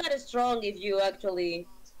water. not that strong if you actually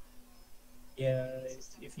Yeah,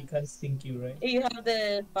 if he can't stink you, right? if you have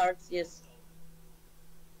the parts. Yes,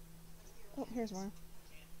 Oh, here's one.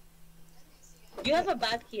 you have a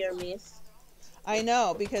back here, miss. I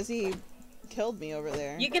know because he killed me over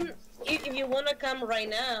there. You can if you wanna come right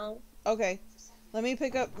now. Okay, let me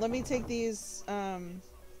pick up. Let me take these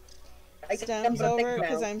I can stems protect over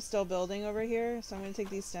because now. I'm still building over here. So I'm gonna take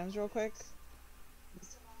these stems real quick,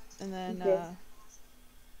 and then Okay.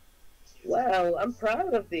 Wow, I'm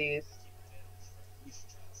proud of this.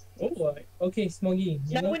 Oh, okay, Smoggy.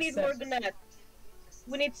 You Now know we need sap. more gnats.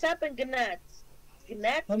 We need sap and gnats.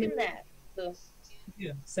 Gnats, How many- gnats. So,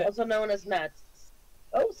 Yeah, sap. also known as gnats.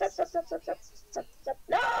 Oh, sap, sap, sap, sap, sap, sap, sap.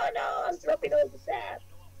 No, I'm dropping all the sap.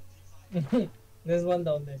 There's one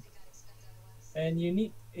down there. And you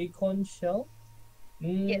need acorn shell?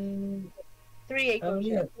 Yes. 3 I acorn only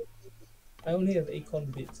shells. have acorn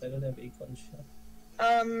bits. I don't have acorn shell.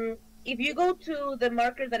 If you go to the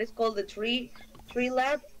marker that is called the tree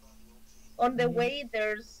lab, on the Mhm. way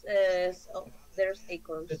there's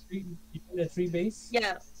acorns. The tree base?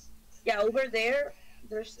 Yeah, over there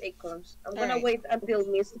there's acorns. I'm gonna Alright. wait until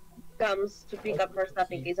Miss comes to pick up her stuff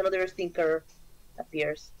in case another stinker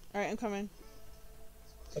appears. all right, I'm coming.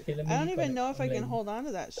 Okay, let me I don't even connect know if I can online. hold on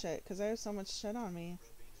to that shit because I have so much shit on me.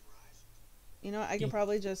 You know what? I can Okay.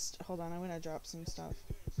 probably just hold on. I'm gonna drop some stuff.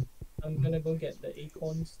 I'm gonna go get the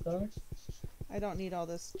acorn stuff. I don't need all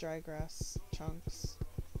this dry grass chunks.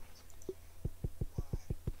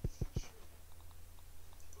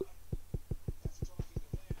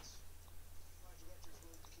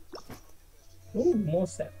 Oh, more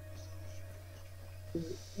sap.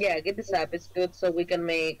 Yeah, get this up. It's good so we can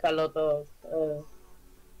make a lot of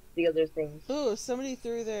the other things. Ooh, somebody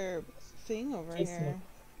threw their thing over Yes, here.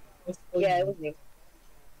 What's Yeah, it going was me.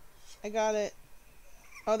 I got it.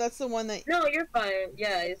 Oh, that's the one that. No, you're fine.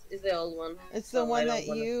 Yeah, it's the old one. It's the So I one don't that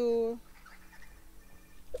wanna- you.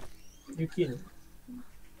 on? You kill.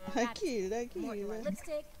 I killed. I More killed.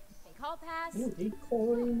 lipstick. Big hall pass. Oh,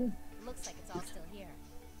 acorn. Looks like it's all still here.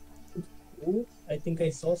 Oh, I think I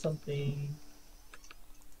saw something.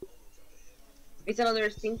 If it's another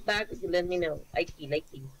stink bag, you let me know. I kill.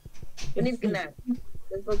 We need gnats.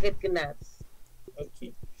 Let's go get gnats.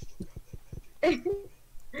 Okay.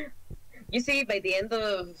 You see, by the end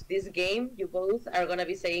of this game, you both are gonna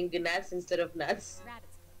be saying gnats instead of nuts.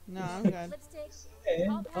 Rabbit's No, I'm good. lipstick.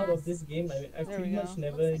 And out of this game, I've There pretty we much go.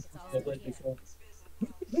 never Looks like it's all discovered here.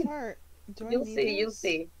 before. Fart. Do I You'll need see. You'll this?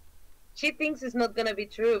 see. She thinks it's not gonna be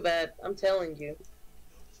true, but I'm telling you,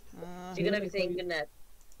 you're gonna be saying gnat.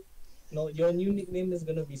 No, your new nickname is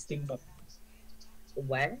gonna be Stingbug.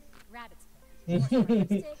 What? Rabbit's more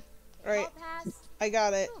lipstick. All right, Hall pass. I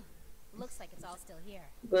got it. Looks like it's all still here.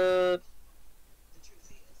 But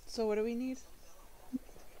So what do we need?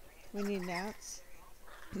 We need gnats.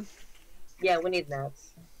 yeah, we need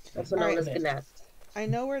gnats. Also known Alright. as gnats. I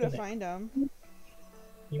know where to Okay. find them.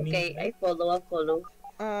 You mean Okay, I follow. I follow.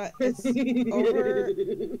 It's over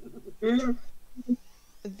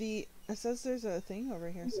the. It says there's a thing over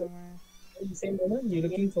here somewhere. the same moment? You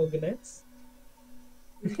looking for gnats?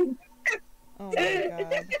 Oh my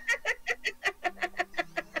god.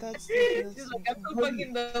 That's. She's like, I'm so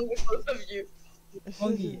fucking done with both of you.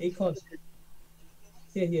 Foggy, acorn.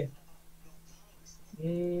 Here.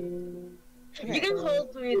 Mm, Okay. You can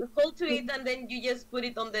hold to it, and then you just put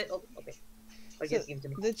it on the. Oh, okay. Or So, just give it to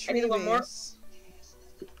me. the I tree need one more. base.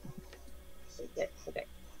 Okay.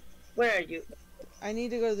 Where are you? I need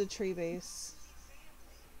to go to the tree base.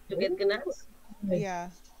 To get gnats? Yeah.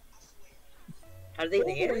 Are they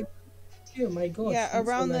there? oh my god. Yeah, that's so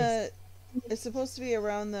around nice. the. It's supposed to be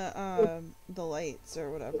around the lights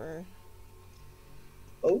or whatever.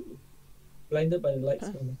 Oh. Blinded by the lights.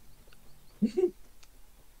 Mama.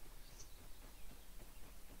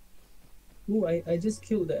 Ooh, I just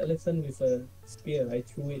killed the elephant with a spear. I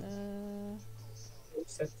threw it. So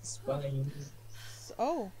satisfying.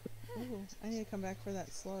 Oh. Ooh, I need to come back for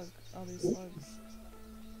that slug. All these slugs.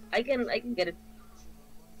 I can get it.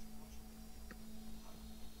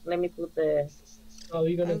 Let me put the. Oh,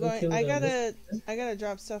 you're gonna I'm go going. kill the I gotta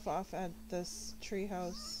drop stuff off at this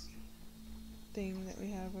treehouse thing that we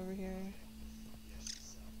have over here.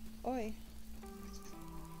 Oi.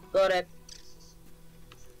 Got it.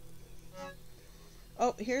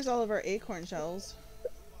 Oh, here's all of our acorn shells.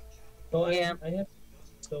 No, Yeah. I have.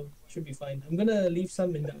 So should be fine. I'm gonna leave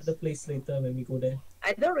some in the other place later when we go there.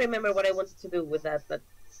 I don't remember what I wanted to do with that, but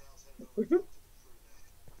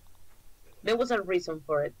There was a reason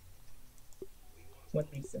for it. What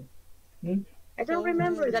reason? I don't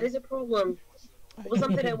remember. That is a problem. It was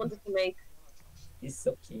something I wanted to make. It's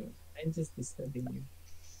okay. I'm just disturbing you.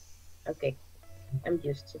 Okay, I'm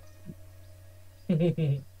used to.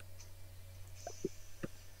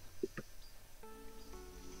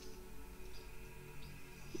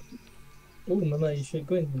 Oh, Mama, you should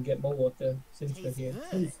go and get more water since we're here.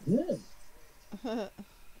 Tastes good.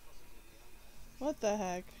 What the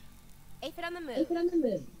heck? Aphid on the move. Take it on the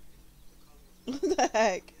move. What the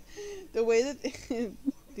heck? The way that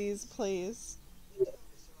these plays.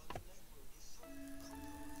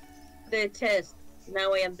 The chest.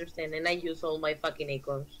 Now I understand, and I use all my fucking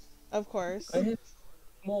acorns. Of course. I have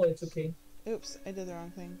more, it's okay. Oops, I did the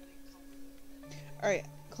wrong thing. Alright,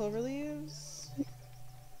 clover leaves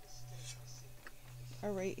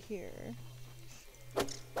are right here.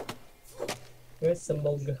 Where's the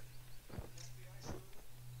mug?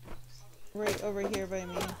 Right over here by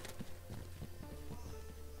me.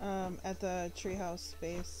 At the treehouse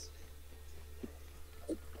base.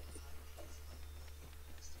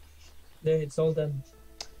 There, it's all done.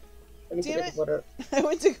 I need to Damn get it. water. I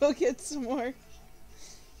went to go get some more.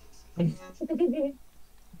 Alright.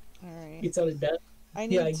 It's all done. I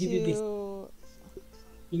need Yeah, I give you this. to...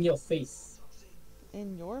 In your face.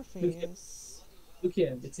 In your Look at- face. Look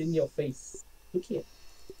here, it's in your face. Look here.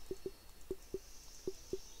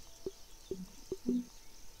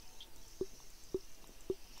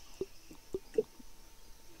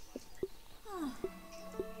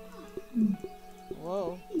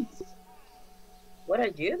 Whoa. What are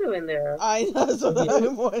you doing there? That's what Okay.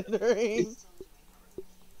 I'm wondering.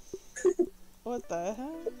 What the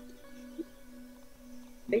heck?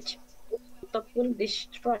 Bitch. Stop putting this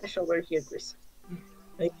trash over here, Chris.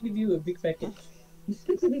 I give you a big package.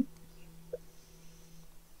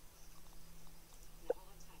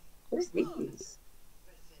 What is this?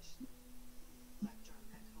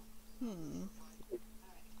 Hmm.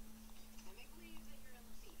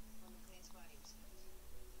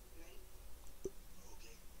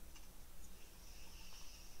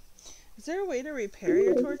 Is there a way to repair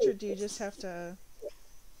your torch, or do you just have to...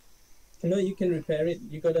 You know, you can repair it.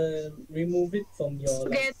 You gotta remove it from your.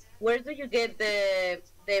 Where do you get the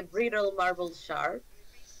brittle marble shard?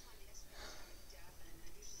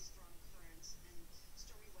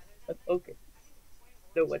 Okay.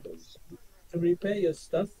 No weapons. To repair your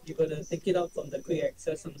stuff, you gotta take it out from the quick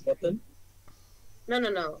access on the bottom. No.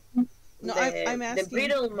 No, I'm The asking...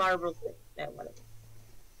 brittle marble thing. Yeah, whatever.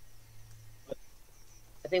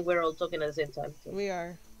 I think we're all talking at the same time. So. We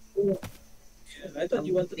are. I thought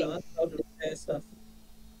you wanted to ask how to repair stuff.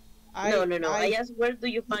 No. I asked, where do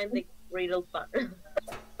you find the brittle part?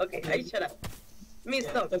 Okay, I shut up. Miss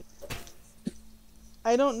Yeah, Dog.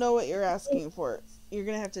 I don't know what you're asking for. You're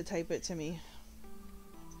gonna have to type it to me.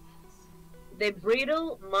 The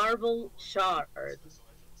brittle marble shard.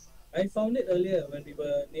 I found it earlier when we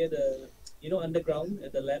were near the, underground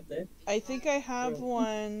at the lab there. I think I have Yeah.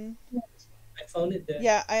 one. I found it there.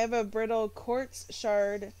 Yeah, I have a brittle quartz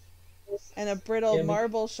shard and a brittle Yeah, me-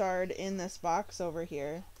 marble shard in this box over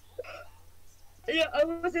here. Yeah, I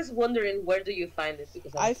was just wondering, where do you find it?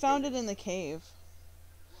 Because I found it in the cave.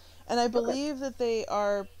 And I believe that they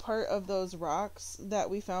are part of those rocks that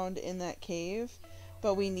we found in that cave,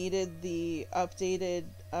 but we needed the updated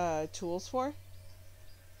tools for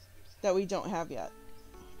that we don't have yet.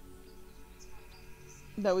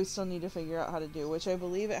 That we still need to figure out how to do, which I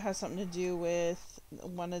believe it has something to do with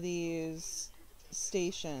one of these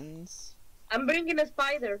stations. I'm bringing a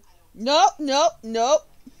spider. Nope.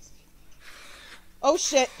 Oh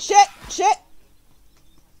shit.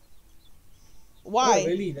 Why? Oh,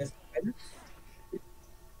 really? That's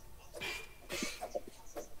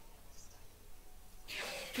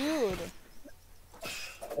Dude.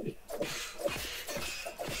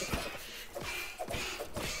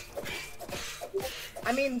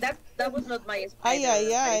 I mean, that was not my spider. Ay,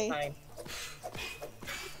 ay, ay. That is fine.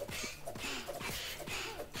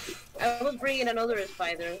 I was bringing another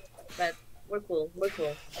spider, but we're cool.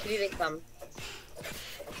 She didn't come.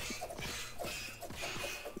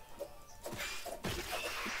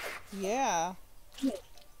 Yeah.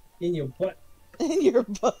 in your butt. In your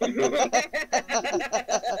butt.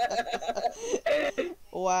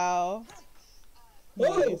 Wow.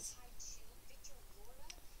 Oh, Nice.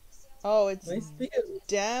 Oh, it's nice spear.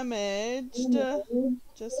 damaged.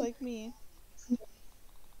 Just like me.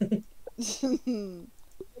 How We do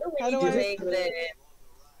need to I- make the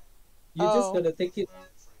You just Oh. gotta take it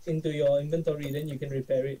into your inventory, then you can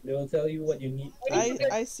repair it. They will tell you what you need.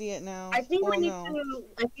 I see it now. I think Well, we need no. to.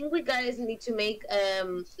 I think we guys need to make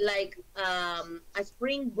like a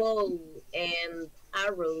spring bow and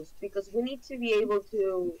arrows because we need to be able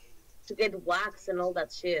to get wax and all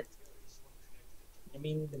that shit. I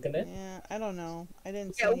mean, the gannett. Yeah, I don't know. I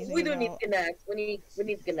didn't see Yeah, anything we don't need about. gannets. We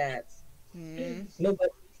need gannets. Hmm. No, but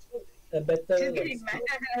a better. She's getting mad.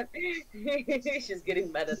 She's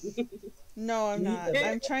getting mad at me. No, I'm Need not. a-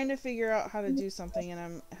 I'm trying to figure out how to do something, and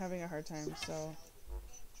I'm having a hard time. So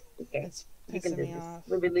Okay, it's you can pissing do me this. off.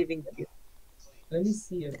 We'll be leaving you. Let me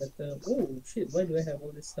see a better. Oh shit! Why do I have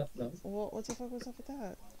all this stuff now? Well, what the fuck was up with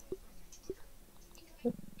that?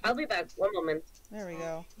 I'll be back. One moment. There we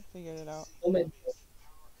go. Figured it out. Moment.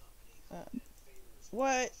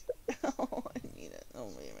 What? Oh, I need it. Oh,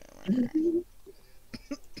 wait a minute.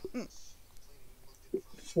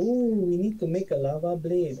 Oh, we need to make a lava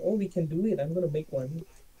blade. Oh, we can do it. I'm gonna make one.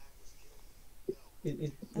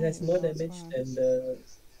 It has more that's damage fine. than the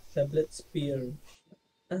tablet spear.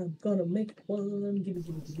 I'm gonna make one. Give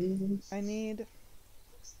it. I need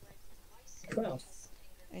Craft.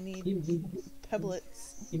 Give me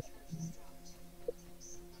pebblets.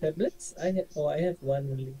 Tablets? I have one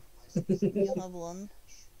only. You have one.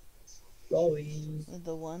 Sorry.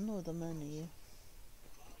 The one or the money.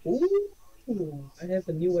 Ooh, I have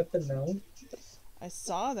a new weapon now. I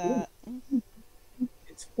saw that.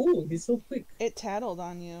 It's cool. He's so quick. It tattled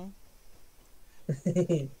on you. It's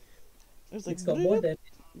It was like, got more damage.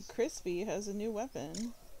 Crispy has a new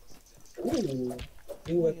weapon. Ooh,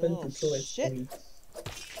 new weapon Oh, to throw at shit. me.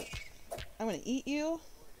 I'm gonna eat you.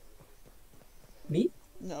 Me?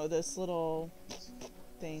 No, this little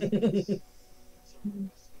thing.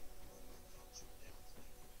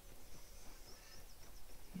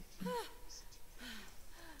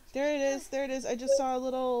 There it is. There it is. I just saw a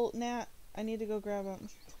little gnat. I need to go grab him.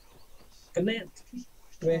 Command.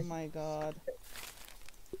 Oh Where? my god.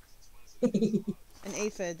 An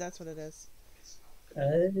aphid, that's what it is.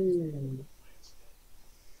 Oh.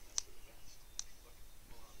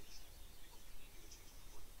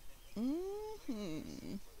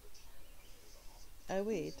 Mm-hmm. I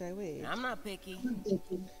wait. I'm not picky.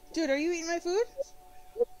 Dude, are you eating my food?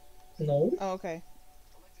 No. Oh, okay.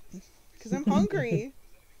 Because I'm hungry.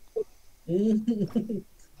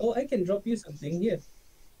 Oh, I can drop you something here.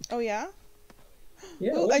 Oh, yeah?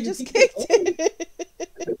 Yeah. Ooh, oh, I you just keep kicked it.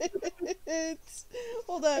 it.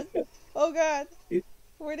 Hold on. Oh, God. It-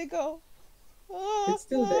 Where'd it go? Oh, It's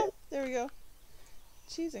still there. There we go.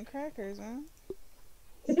 Cheese and crackers, man.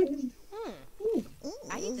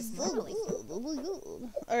 I eat this normally.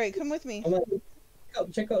 Alright, come with me. Come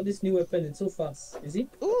on. Check out this new weapon. It's so fast. Is it?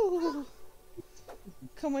 Ooh.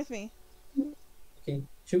 Come with me. Okay.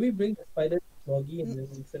 Should we bring the spider to Froggy and then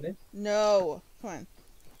infinite? No. Come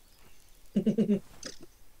on.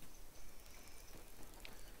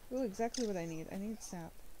 Ooh, exactly what I need. I need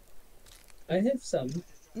sap. I have some.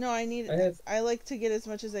 No, I I like to get as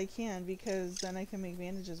much as I can because then I can make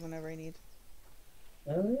bandages whenever I need.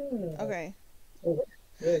 Ah. Okay. Oh,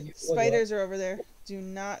 yeah, you, Spiders are over there. Do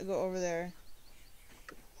not go over there.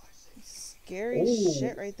 Scary Ooh.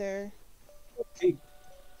 shit right there. Okay.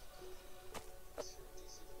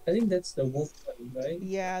 I think that's the wolf one, right?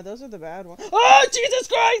 Yeah, those are the bad ones. Oh, Jesus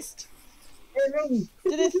Christ! Run!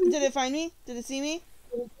 Did it find me? Did it see me?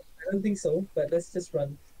 I don't think so, but let's just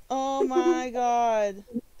run. Oh my god.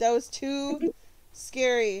 That was too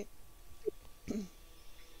scary.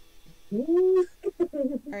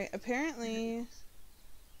 Alright, apparently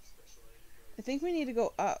I think we need to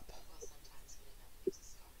go up.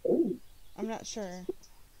 Oh, I'm not sure.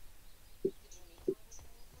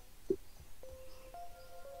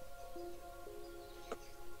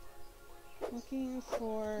 Looking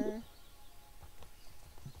for...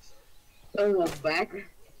 Oh, back.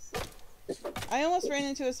 I almost ran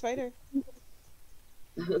into a spider.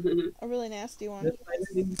 A really nasty one. the spider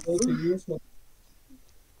didn't go to you. So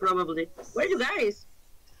Probably. Where are you guys?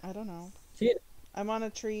 I don't know. here, I'm on a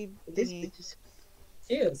tree These thingy. bitches.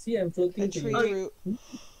 here, see, I'm A floating to tree you. root.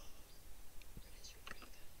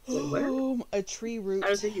 Wait, where? A tree root. I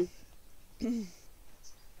don't see you.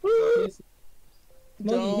 Yes.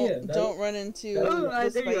 Smoggy, here. Don't run into Oh, the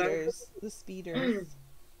there you are. spiders. The speeders.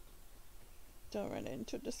 Don't run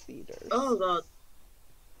into the speeders. Oh god.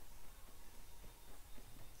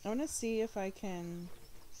 I want to see if I can...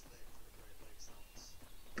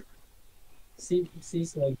 See,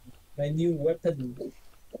 Smoggy. My new weapon.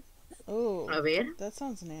 Oh, A ver. that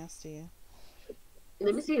sounds nasty.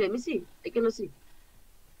 Let me see. I cannot see.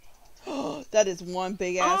 That is one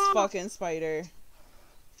big ass Oh! fucking spider.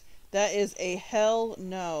 That is a hell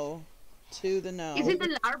no. To the no. Is it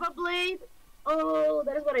the larva blade? Oh,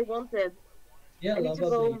 that is what I wanted. Yeah, I need to lava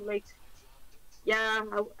go blade. make. Yeah,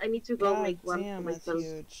 I need to go God make one for damn, that's myself.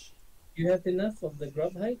 huge. You have enough of the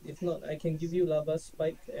grub height? If not, I can give you lava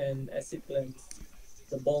spike and acid cleanse.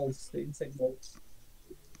 The balls, the insect balls.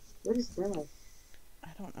 What is that? I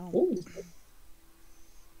don't know. Oh,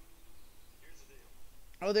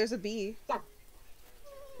 Oh, there's a bee.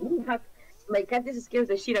 Ooh, my cat is scares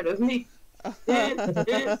the shit out of me.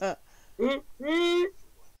 Yeah,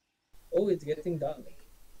 oh, it's getting dark. it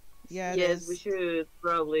Yes, is. we should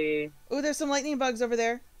probably. Oh, there's some lightning bugs over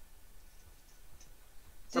there.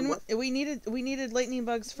 Some Didn't we needed lightning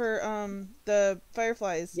bugs for the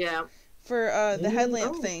fireflies. Yeah. For the Mm,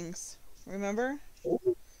 headlamp oh. things. Remember? Oh,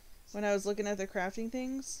 When I was looking at the crafting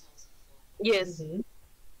things? Yes. mhm.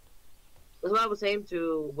 That's why I was saying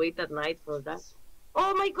to wait at night for that.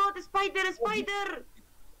 Oh my god, a spider! A spider!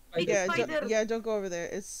 Big Yeah, spider! don't go over there.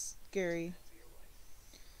 It's scary.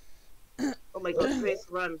 Oh my god, Chris,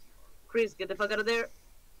 run. Chris, get the fuck out of there.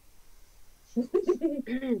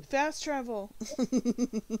 Fast travel.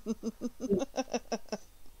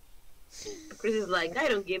 Chris is like, I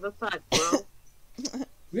don't give a fuck, bro.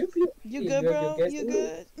 You good, bro? You Ooh,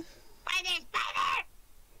 good? Spider,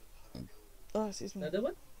 spider! Oh, excuse me. Another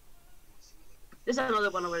one? There's another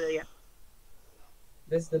one over there, yeah.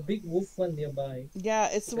 There's the big wolf one nearby. Yeah,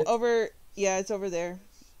 it's That's- over. Yeah, it's over there.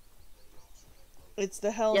 It's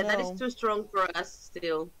the hell Yeah, no. that is too strong for us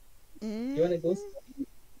still. Mm. You wanna go?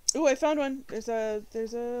 Oh, I found one. There's a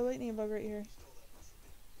lightning bug right here.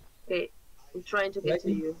 Okay, I'm trying to get to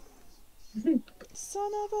Lightning. you.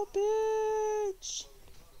 Son of a bitch.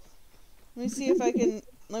 Let me see if I can.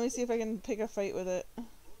 Let me see if I can pick a fight with it.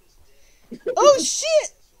 Oh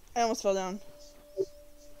shit! I almost fell down.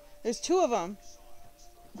 There's two of them,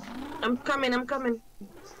 I'm coming, I'm coming.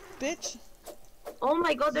 bitch. Oh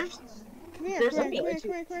my god, there's. Come here, There's come a here, come here, bee.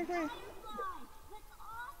 come here, come here, come here. That's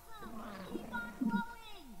awesome. Keep on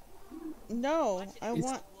going. No,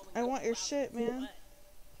 I want your shit, man.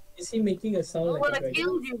 Is he making a sound I like a wanna dragon?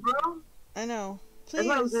 kill you, bro. I know. That's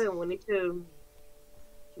what I'm Please, saying. We need to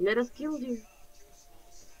let us kill you.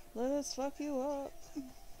 let us fuck you up.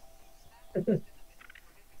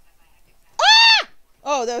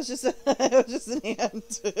 Oh, that was just that was just an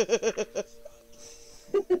ant.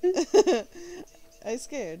 I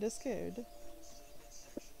scared.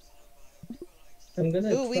 I'm gonna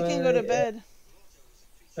Ooh, we can go to bed.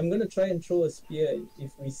 I'm gonna try and throw a spear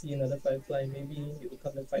if we see another firefly. Maybe it will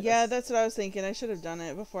come and fight Yeah, us. that's what I was thinking. I should have done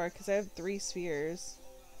it before because I have 3 spheres.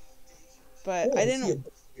 But Oh, I see didn't.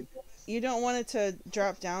 You don't want it to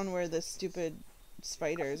drop down where the stupid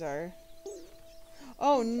spiders are.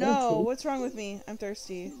 Oh no! true. What's wrong with me? I'm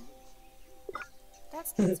thirsty.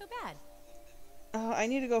 That's not so bad. Oh, I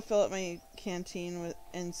need to go fill up my canteen with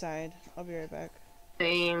inside. I'll be right back,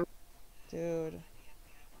 Same. dude.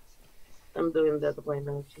 I'm doing that right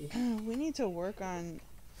now too. We need to work on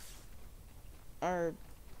our.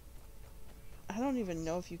 I don't even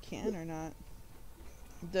know if you can or not.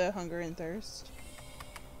 The hunger and thirst.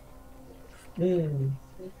 Hmm.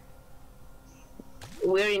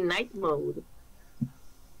 We're in night mode.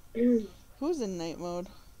 Who's in night mode?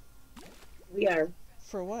 We are.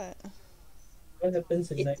 For what? What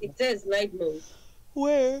happens in It, night? it says night mode.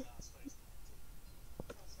 Where?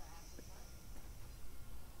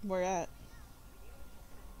 Where at?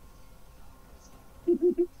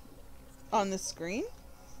 On the screen?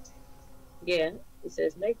 Yeah, it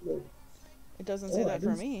says night mode. It doesn't say Oh, I that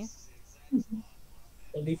for didn't- me.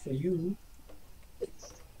 Only for you.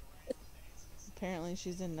 Apparently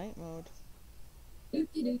she's in night mode.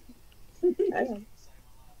 I don't.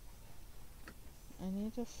 I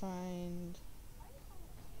need to find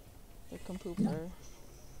the compooper.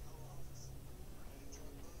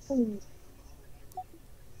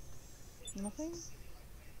 Nothing?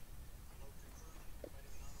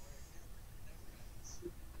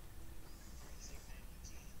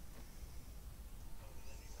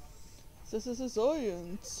 This is a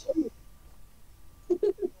science.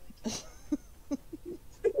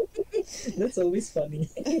 That's always funny.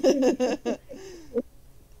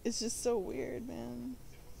 It's just so weird, man.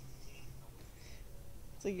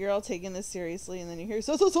 It's like you're all taking this seriously, and then you hear "This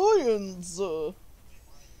is science."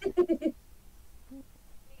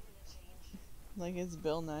 Like it's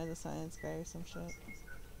Bill Nye the Science Guy or some shit.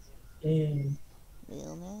 Mm.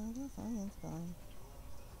 Bill Nye the Science Guy.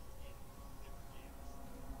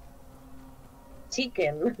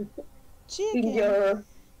 Chicken in Chicken. your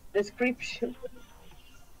description.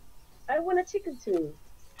 I want a chicken too.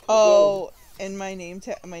 Oh, and my name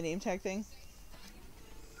tag thing.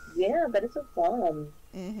 Yeah, that is so fun.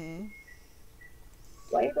 Mm-hmm.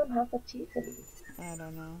 Why I don't have a chicken? I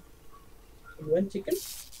don't know. You want chicken?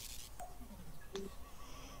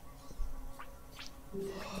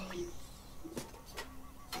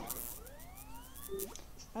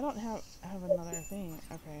 I don't have another thing.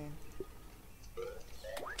 Okay.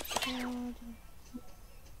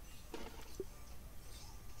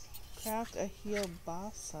 Craft a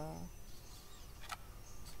Hiobasa.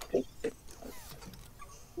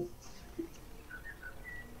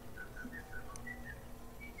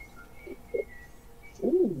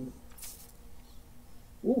 Ooh.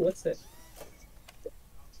 Ooh, what's that?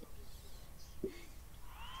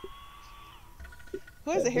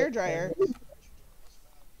 Who has a hair dryer?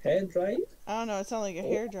 Hair dryer? I don't know. It sounds like a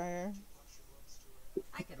hair dryer.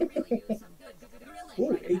 I could really use some good grilling Oh,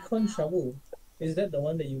 right about acorn now. shovel. Is that the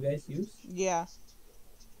one that you guys use? Yeah,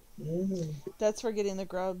 Mmm. that's for getting the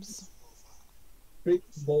grubs. Brick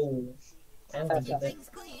bowl. After Oh, keep that. things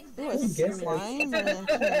clean, Ooh, a Ooh, guess slime lantern.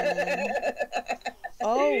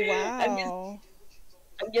 Oh, I'm wow.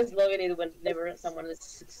 just loving it whenever someone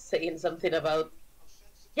is saying something about.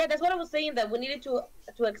 Yeah, that's what I was saying. That we needed to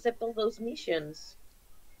accept all those missions.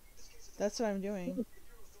 That's what I'm doing.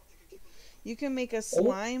 You can make a Oh,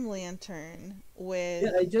 slime lantern with...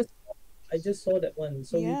 yeah, I just saw that one.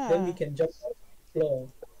 So then we Yeah. can jump off the floor.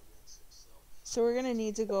 So we're gonna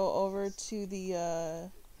need to go over to the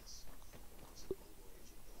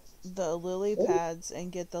lily Oh, pads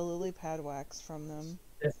and get the lily pad wax from them.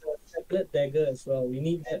 there's a tablet dagger as well. We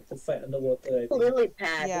need that to fight underwater, I think. Lily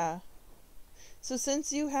pad. Yeah. So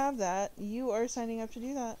since you have that, you are signing up to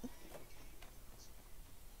do that.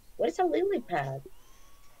 What is a lily pad?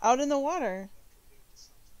 Out in the water.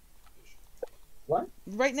 What?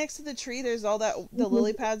 Right next to the tree, there's all the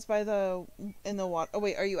lily pads in the water. Oh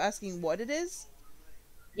wait, are you asking what it is?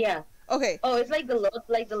 Yeah. Okay. Oh, it's like the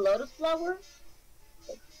lotus flower.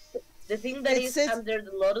 The thing that It is sits... under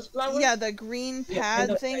the lotus flower. Yeah, the green Yeah, I pad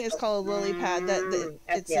know, thing I is know. called a lily pad. That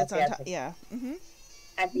I it see, sits I on see, I top. see. Yeah. Mhm.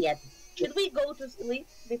 At the end. Should we go to sleep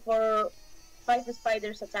before 5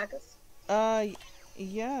 spiders attack us?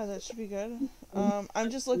 Yeah, that should be good. I'm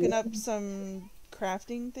just looking up some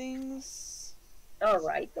crafting things. All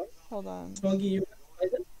right, then. Hold on. Smoggy, you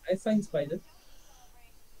find spider? I find spider.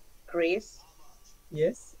 Chris.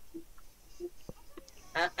 Yes.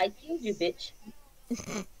 I killed you, bitch.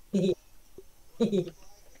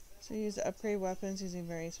 So use to upgrade weapons using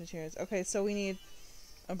various materials. Okay, so we need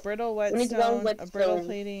a brittle We need one whetstone, a brittle whetstone.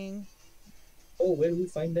 plating. Oh, where do we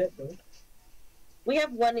find that though? We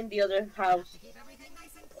have one in the other house. keep everything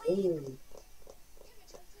nice and clean. Oh,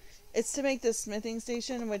 It's to make the smithing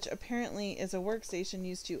station, which apparently is a workstation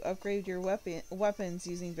used to upgrade your weapons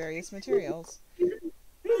using various materials.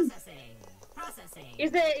 Processing. Processing.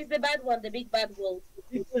 Is the bad one, the big bad wolf?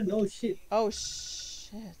 people know shit. Oh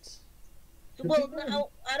shit. Well, now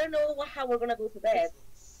I don't know how we're gonna go to bed.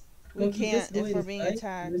 We Smoggy, can't just go if we're being inside,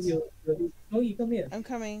 attacked. and then Smoggy, come here. I'm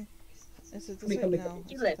coming. Is it this Come way? here, come No,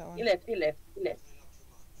 He it's not left. that one. He left. He left. He left.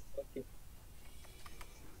 Okay.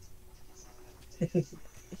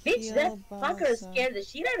 Bitch, that fucker Kielbasa. scared the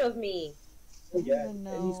shit out of me. Oh yeah, I and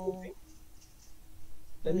don't he's so know big.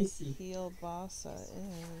 Let me what see. Kielbasa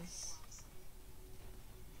is.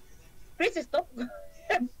 Chris, stop.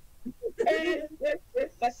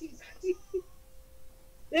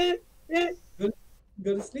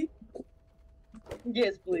 Go to sleep.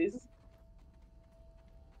 Yes, please.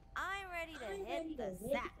 I'm ready to hit the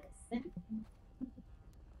sack.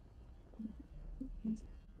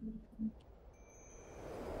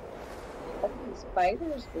 How do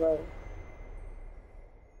spiders grow?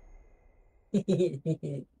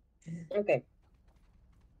 Okay.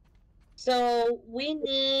 So we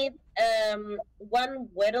need one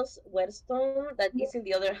whetstone that is in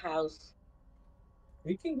the other house.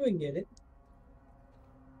 We can go and get it.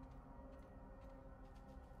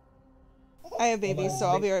 I have babies, so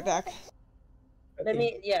I'll be right back. Let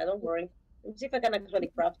me, yeah, don't worry. Let's see if I can actually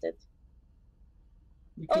craft it.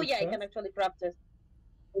 You Oh can yeah, I craft. can actually craft it.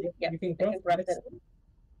 You Yeah, can I can craft craft it. whetstone.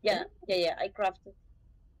 Yeah, I crafted.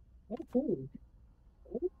 Oh, cool.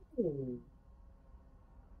 Ooh.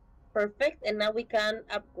 Perfect, and now we can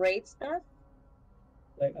upgrade stuff.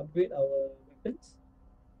 Like upgrade our weapons.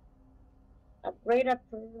 Upgrade.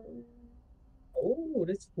 Oh,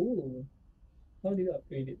 that's cool. How do you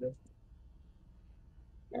upgrade it though?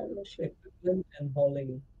 I'm not sure. Equipment and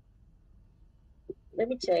hauling. Let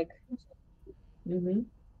me check. Mm-hmm.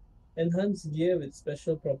 Enhanced gear with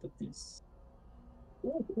special properties.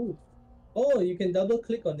 Oh, cool. Oh, you can double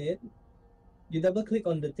click on it. You double click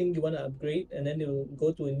on the thing you want to upgrade, and then it will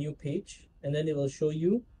go to a new page, and then it will show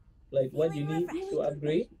you like what you Feeling need to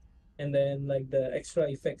upgrade, and then like the extra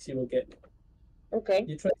effects you will get. Okay.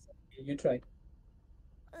 You try. You try.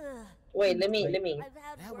 Ugh, Wait, let me. I've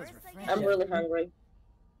had That was worse, I refreshing. guess. I'm really hungry.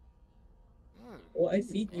 Oh, I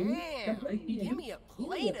feed you. Damn, I feed give you. me a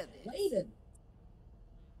plate of this.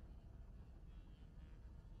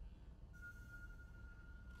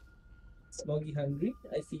 Smoggy hungry?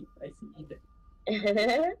 I feed. I feed.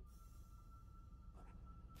 I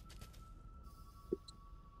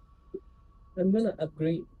I'm gonna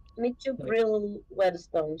upgrade. need to grill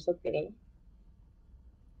whetstones. Okay.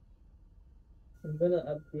 I'm gonna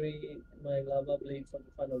upgrade my lava blade for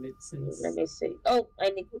the fun of it since Let me see. Oh, I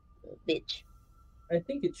need ditch. I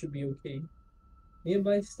think it should be okay.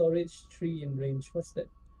 Nearby storage tree in range. What's that?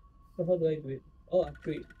 So how do I do it? Oh,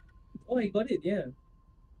 upgrade. Oh, I got it. Yeah.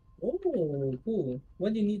 Oh, cool.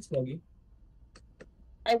 What do you need, Smoggy?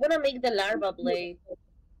 I wanna make the larva blade,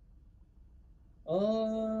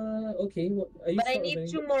 Okay. What are you but I short of need any?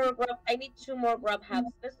 two more grub. I need two more grub hubs.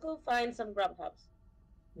 Let's go find some grub hubs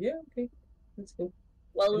Yeah. Okay. Let's go.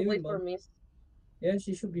 while we Anyway, wait for Mom. Miss. Yeah,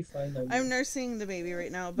 she should be fine now. I'm nursing the baby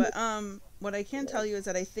right now, but what I can tell you is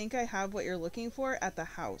that I think I have what you're looking for at the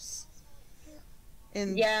house.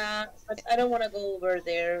 And Yeah, but I don't want to go over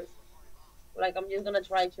there. Like I'm just gonna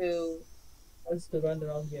try to Wants to run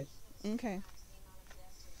around here. okay.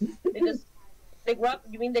 because the grub.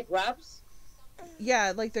 You mean the grubs?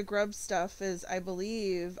 Yeah, like the grub stuff is, I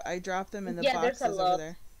believe I dropped them in the Yeah, there's a boxes over lot.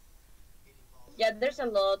 there. Yeah, there's a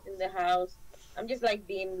lot in the house. I'm just like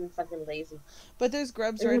being fucking lazy. But there's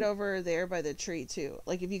grubs right over there by the tree too.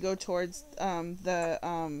 Like if you go towards the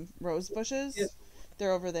rose bushes, Yes.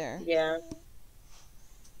 they're over there. Yeah.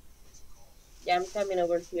 Yeah, I'm coming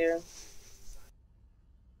over here.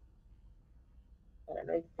 I don't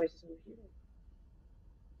know if Chris is over here.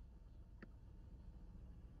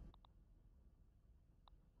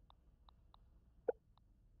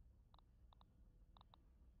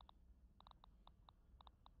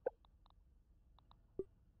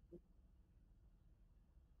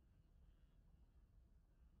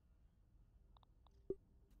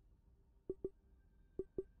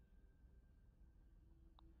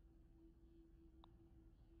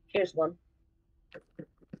 Here's one.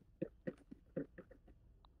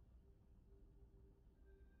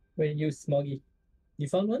 Where you, Smoggy? You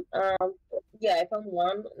found one? Yeah, I found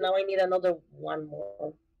one. Now I need another one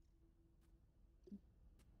more.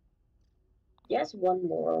 Yes, one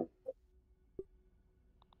more.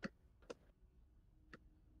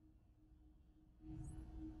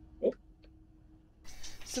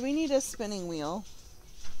 So we need a spinning wheel.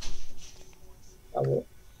 Oh.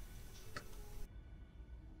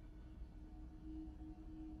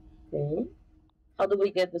 Okay. How do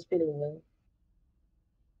we get the spinning wheel?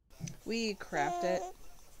 We craft it.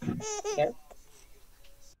 Yeah.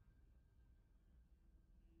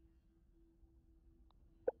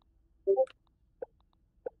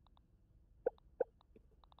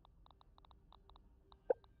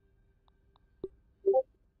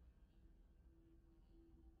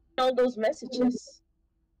 All those messages.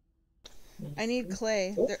 I need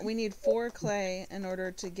clay. We need 4 clay in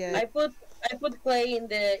order to I get. put clay in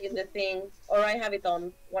the thing, or I have it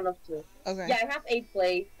on one of two. Okay. Yeah, I have 8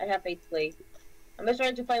 clay. I have 8 clay. I'm just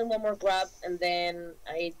trying to find one more grab, and then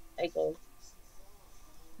I go.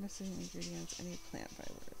 Missing ingredients. I need plant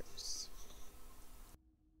fibers.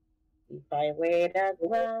 If I were a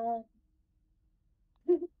grab.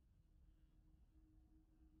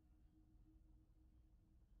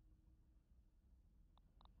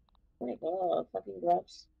 Oh my god, fucking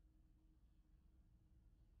grabs.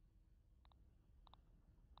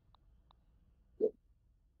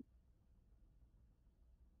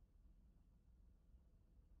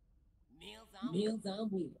 Meals on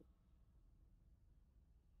wheels.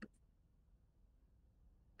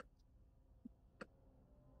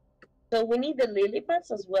 So we need the lily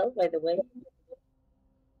pads as well, by the way.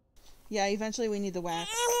 Yeah, eventually we need the wax.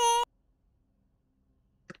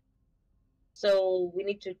 So we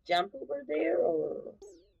need to jump over there, or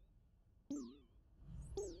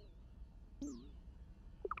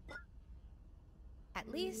At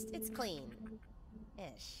least it's clean.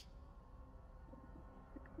 Ish.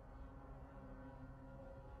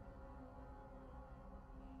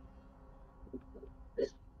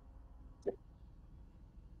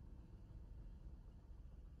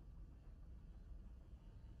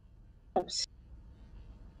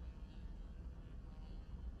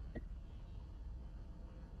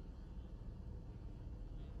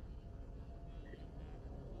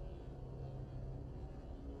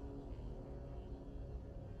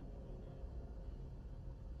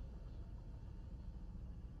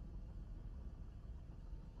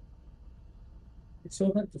 It's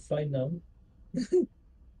so hard to find now.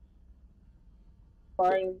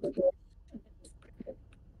 fine.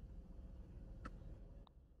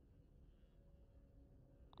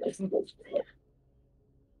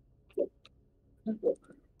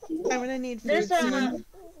 I'm gonna need food There's a soon.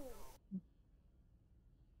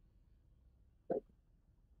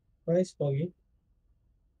 Nice, Foggy.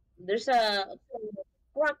 there's a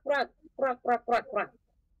crack crack crack crack crack crack.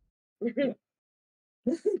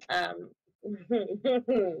 um,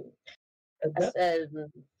 as a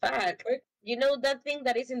fact, Wait. you know that thing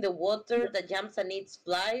that is in the water that jumps and eats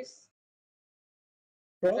flies?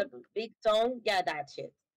 Has a Frog? big tongue? Yeah, that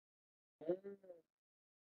shit.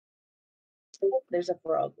 There's a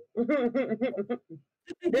frog.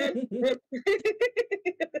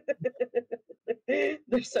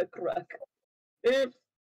 There's a crack.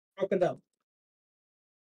 Crocodile.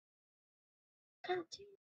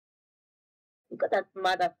 Look at that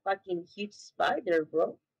motherfucking huge spider,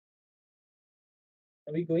 bro.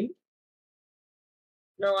 Are we going?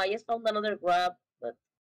 No, I just found another grab, but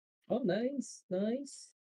Oh, nice, nice.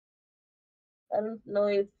 I don't know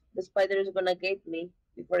if the spider is gonna get me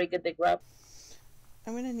before I get the grab.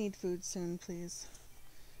 I'm gonna need food soon, please.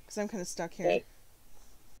 Because I'm kind of stuck here. Okay.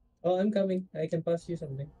 Oh, I'm coming. I can pass you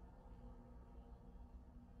something.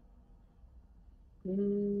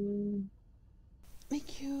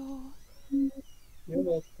 Thank you. You're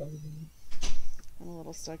welcome. I'm a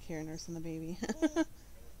little stuck here nursing the baby.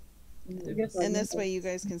 Yes, And this way you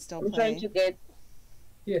guys can still I'm trying play. to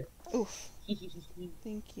get. Oof.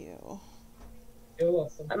 Thank you. You're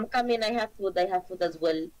welcome. I'm coming. I have food. I have food as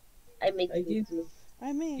well. I make I food give- too.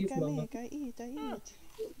 I make, Yes, Mama. I eat.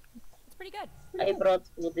 It's pretty good. I brought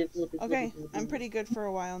food. The food. Okay, I'm pretty good for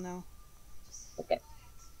a while now. Okay.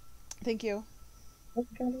 Thank you.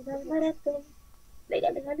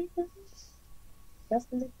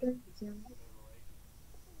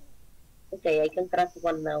 Okay, I can craft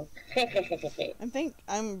one now.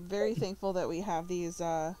 I'm very thankful that we have these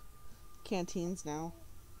canteens now.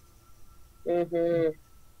 Mm-hmm.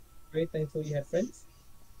 Very thankful you have friends.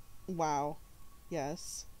 Wow.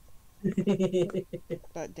 Yes.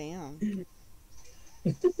 But damn.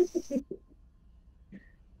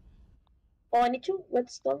 Oh, I need two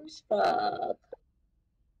whetstones. Fuck.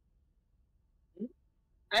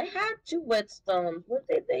 I had two whetstones. Where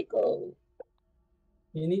did they go?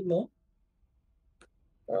 You need more?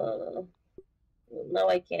 No,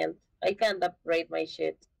 I can't. I can't upgrade my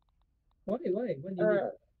shit. Why? What do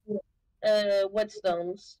you need?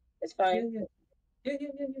 Whetstones. It's fine. Yeah.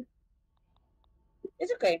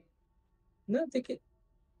 It's okay. No, take it.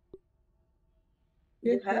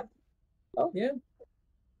 You have? Oh. Yeah.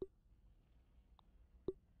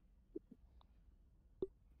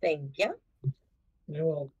 Thank you. You're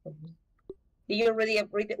welcome. Do you already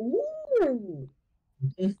upgrade it? Ooh!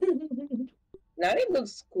 Now it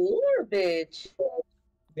looks cooler, bitch.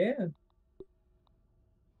 Yeah.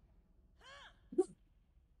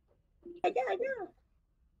 Yeah.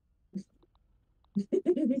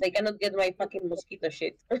 I cannot get my fucking mosquito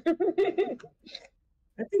shit. I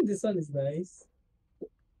think this one is nice.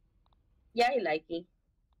 Yeah, I like it.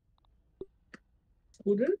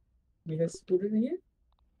 Scooter? We have scooter here?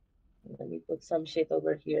 Let me put some shit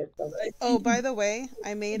over here. Oh, by the way,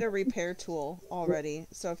 I made a repair tool already.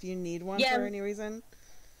 So if you need one Yeah. for any reason,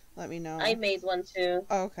 let me know. I made one too.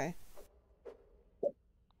 Oh, okay.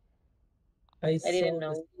 I didn't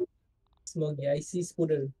know. Smoggy. I see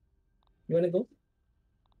scooter. You wanna go?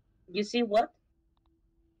 You see what?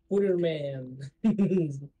 Scooter man.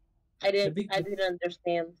 I didn't. big- I didn't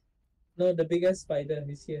understand. No, the biggest spider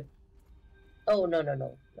is here. Oh no!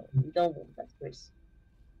 You don't want that, Chris.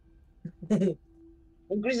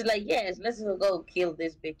 And Chris is like, yes, let's go kill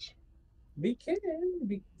this bitch. We can.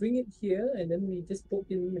 We bring it here and then we just poke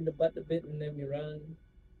him in the butt a bit and then we run.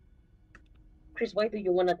 Chris, why do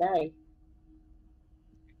you wanna die?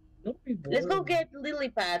 Don't be Let's go bored. get lily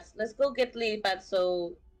pads.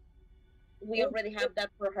 So we already have that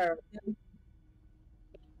for her.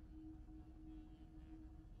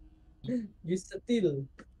 You steal.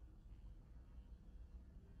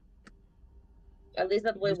 At least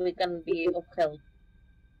that way we can be of help.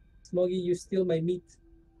 Smoggy, you steal my meat.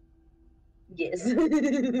 Yes.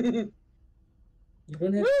 You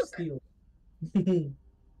don't have Look! to steal.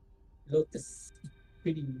 Lotus.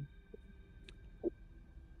 Pretty.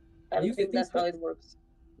 I Are you don't think getting that's how stuff? it works.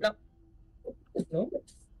 No. No?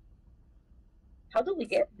 How do we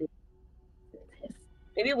get this?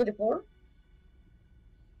 Maybe with the 4?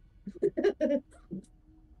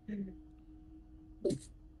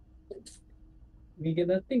 We get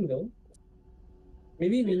nothing though.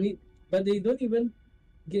 Maybe we need, but they don't even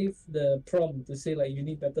give the prompt to say like you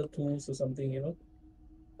need better tools or something, you know?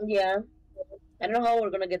 Yeah. I don't know how we're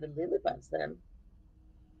gonna get the lily pads then.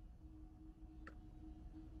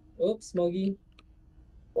 Oops, Smoggy.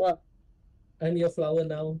 Well, I'm your flower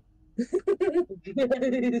now.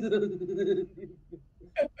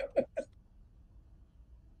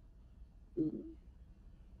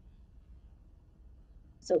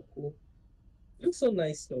 So cool. Looks so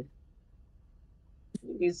nice though.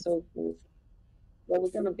 He's so cool. But we're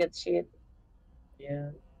gonna get shit.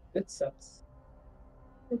 Yeah, that sucks.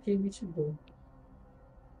 Okay, we should go.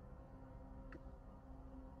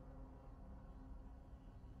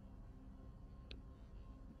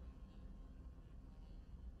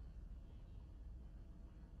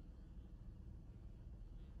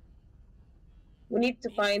 We need to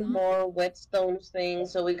find more whetstones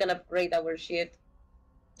things so we can upgrade our shit.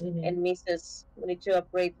 Mhm. And Mrs. We need to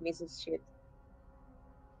upgrade Mrs. shit.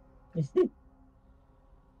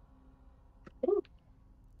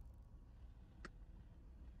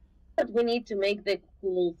 But we need to make the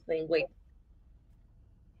cool thing. Wait.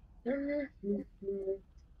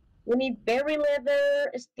 We need berry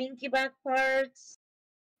leather, stinky back parts,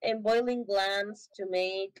 and boiling glands to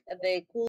make the cool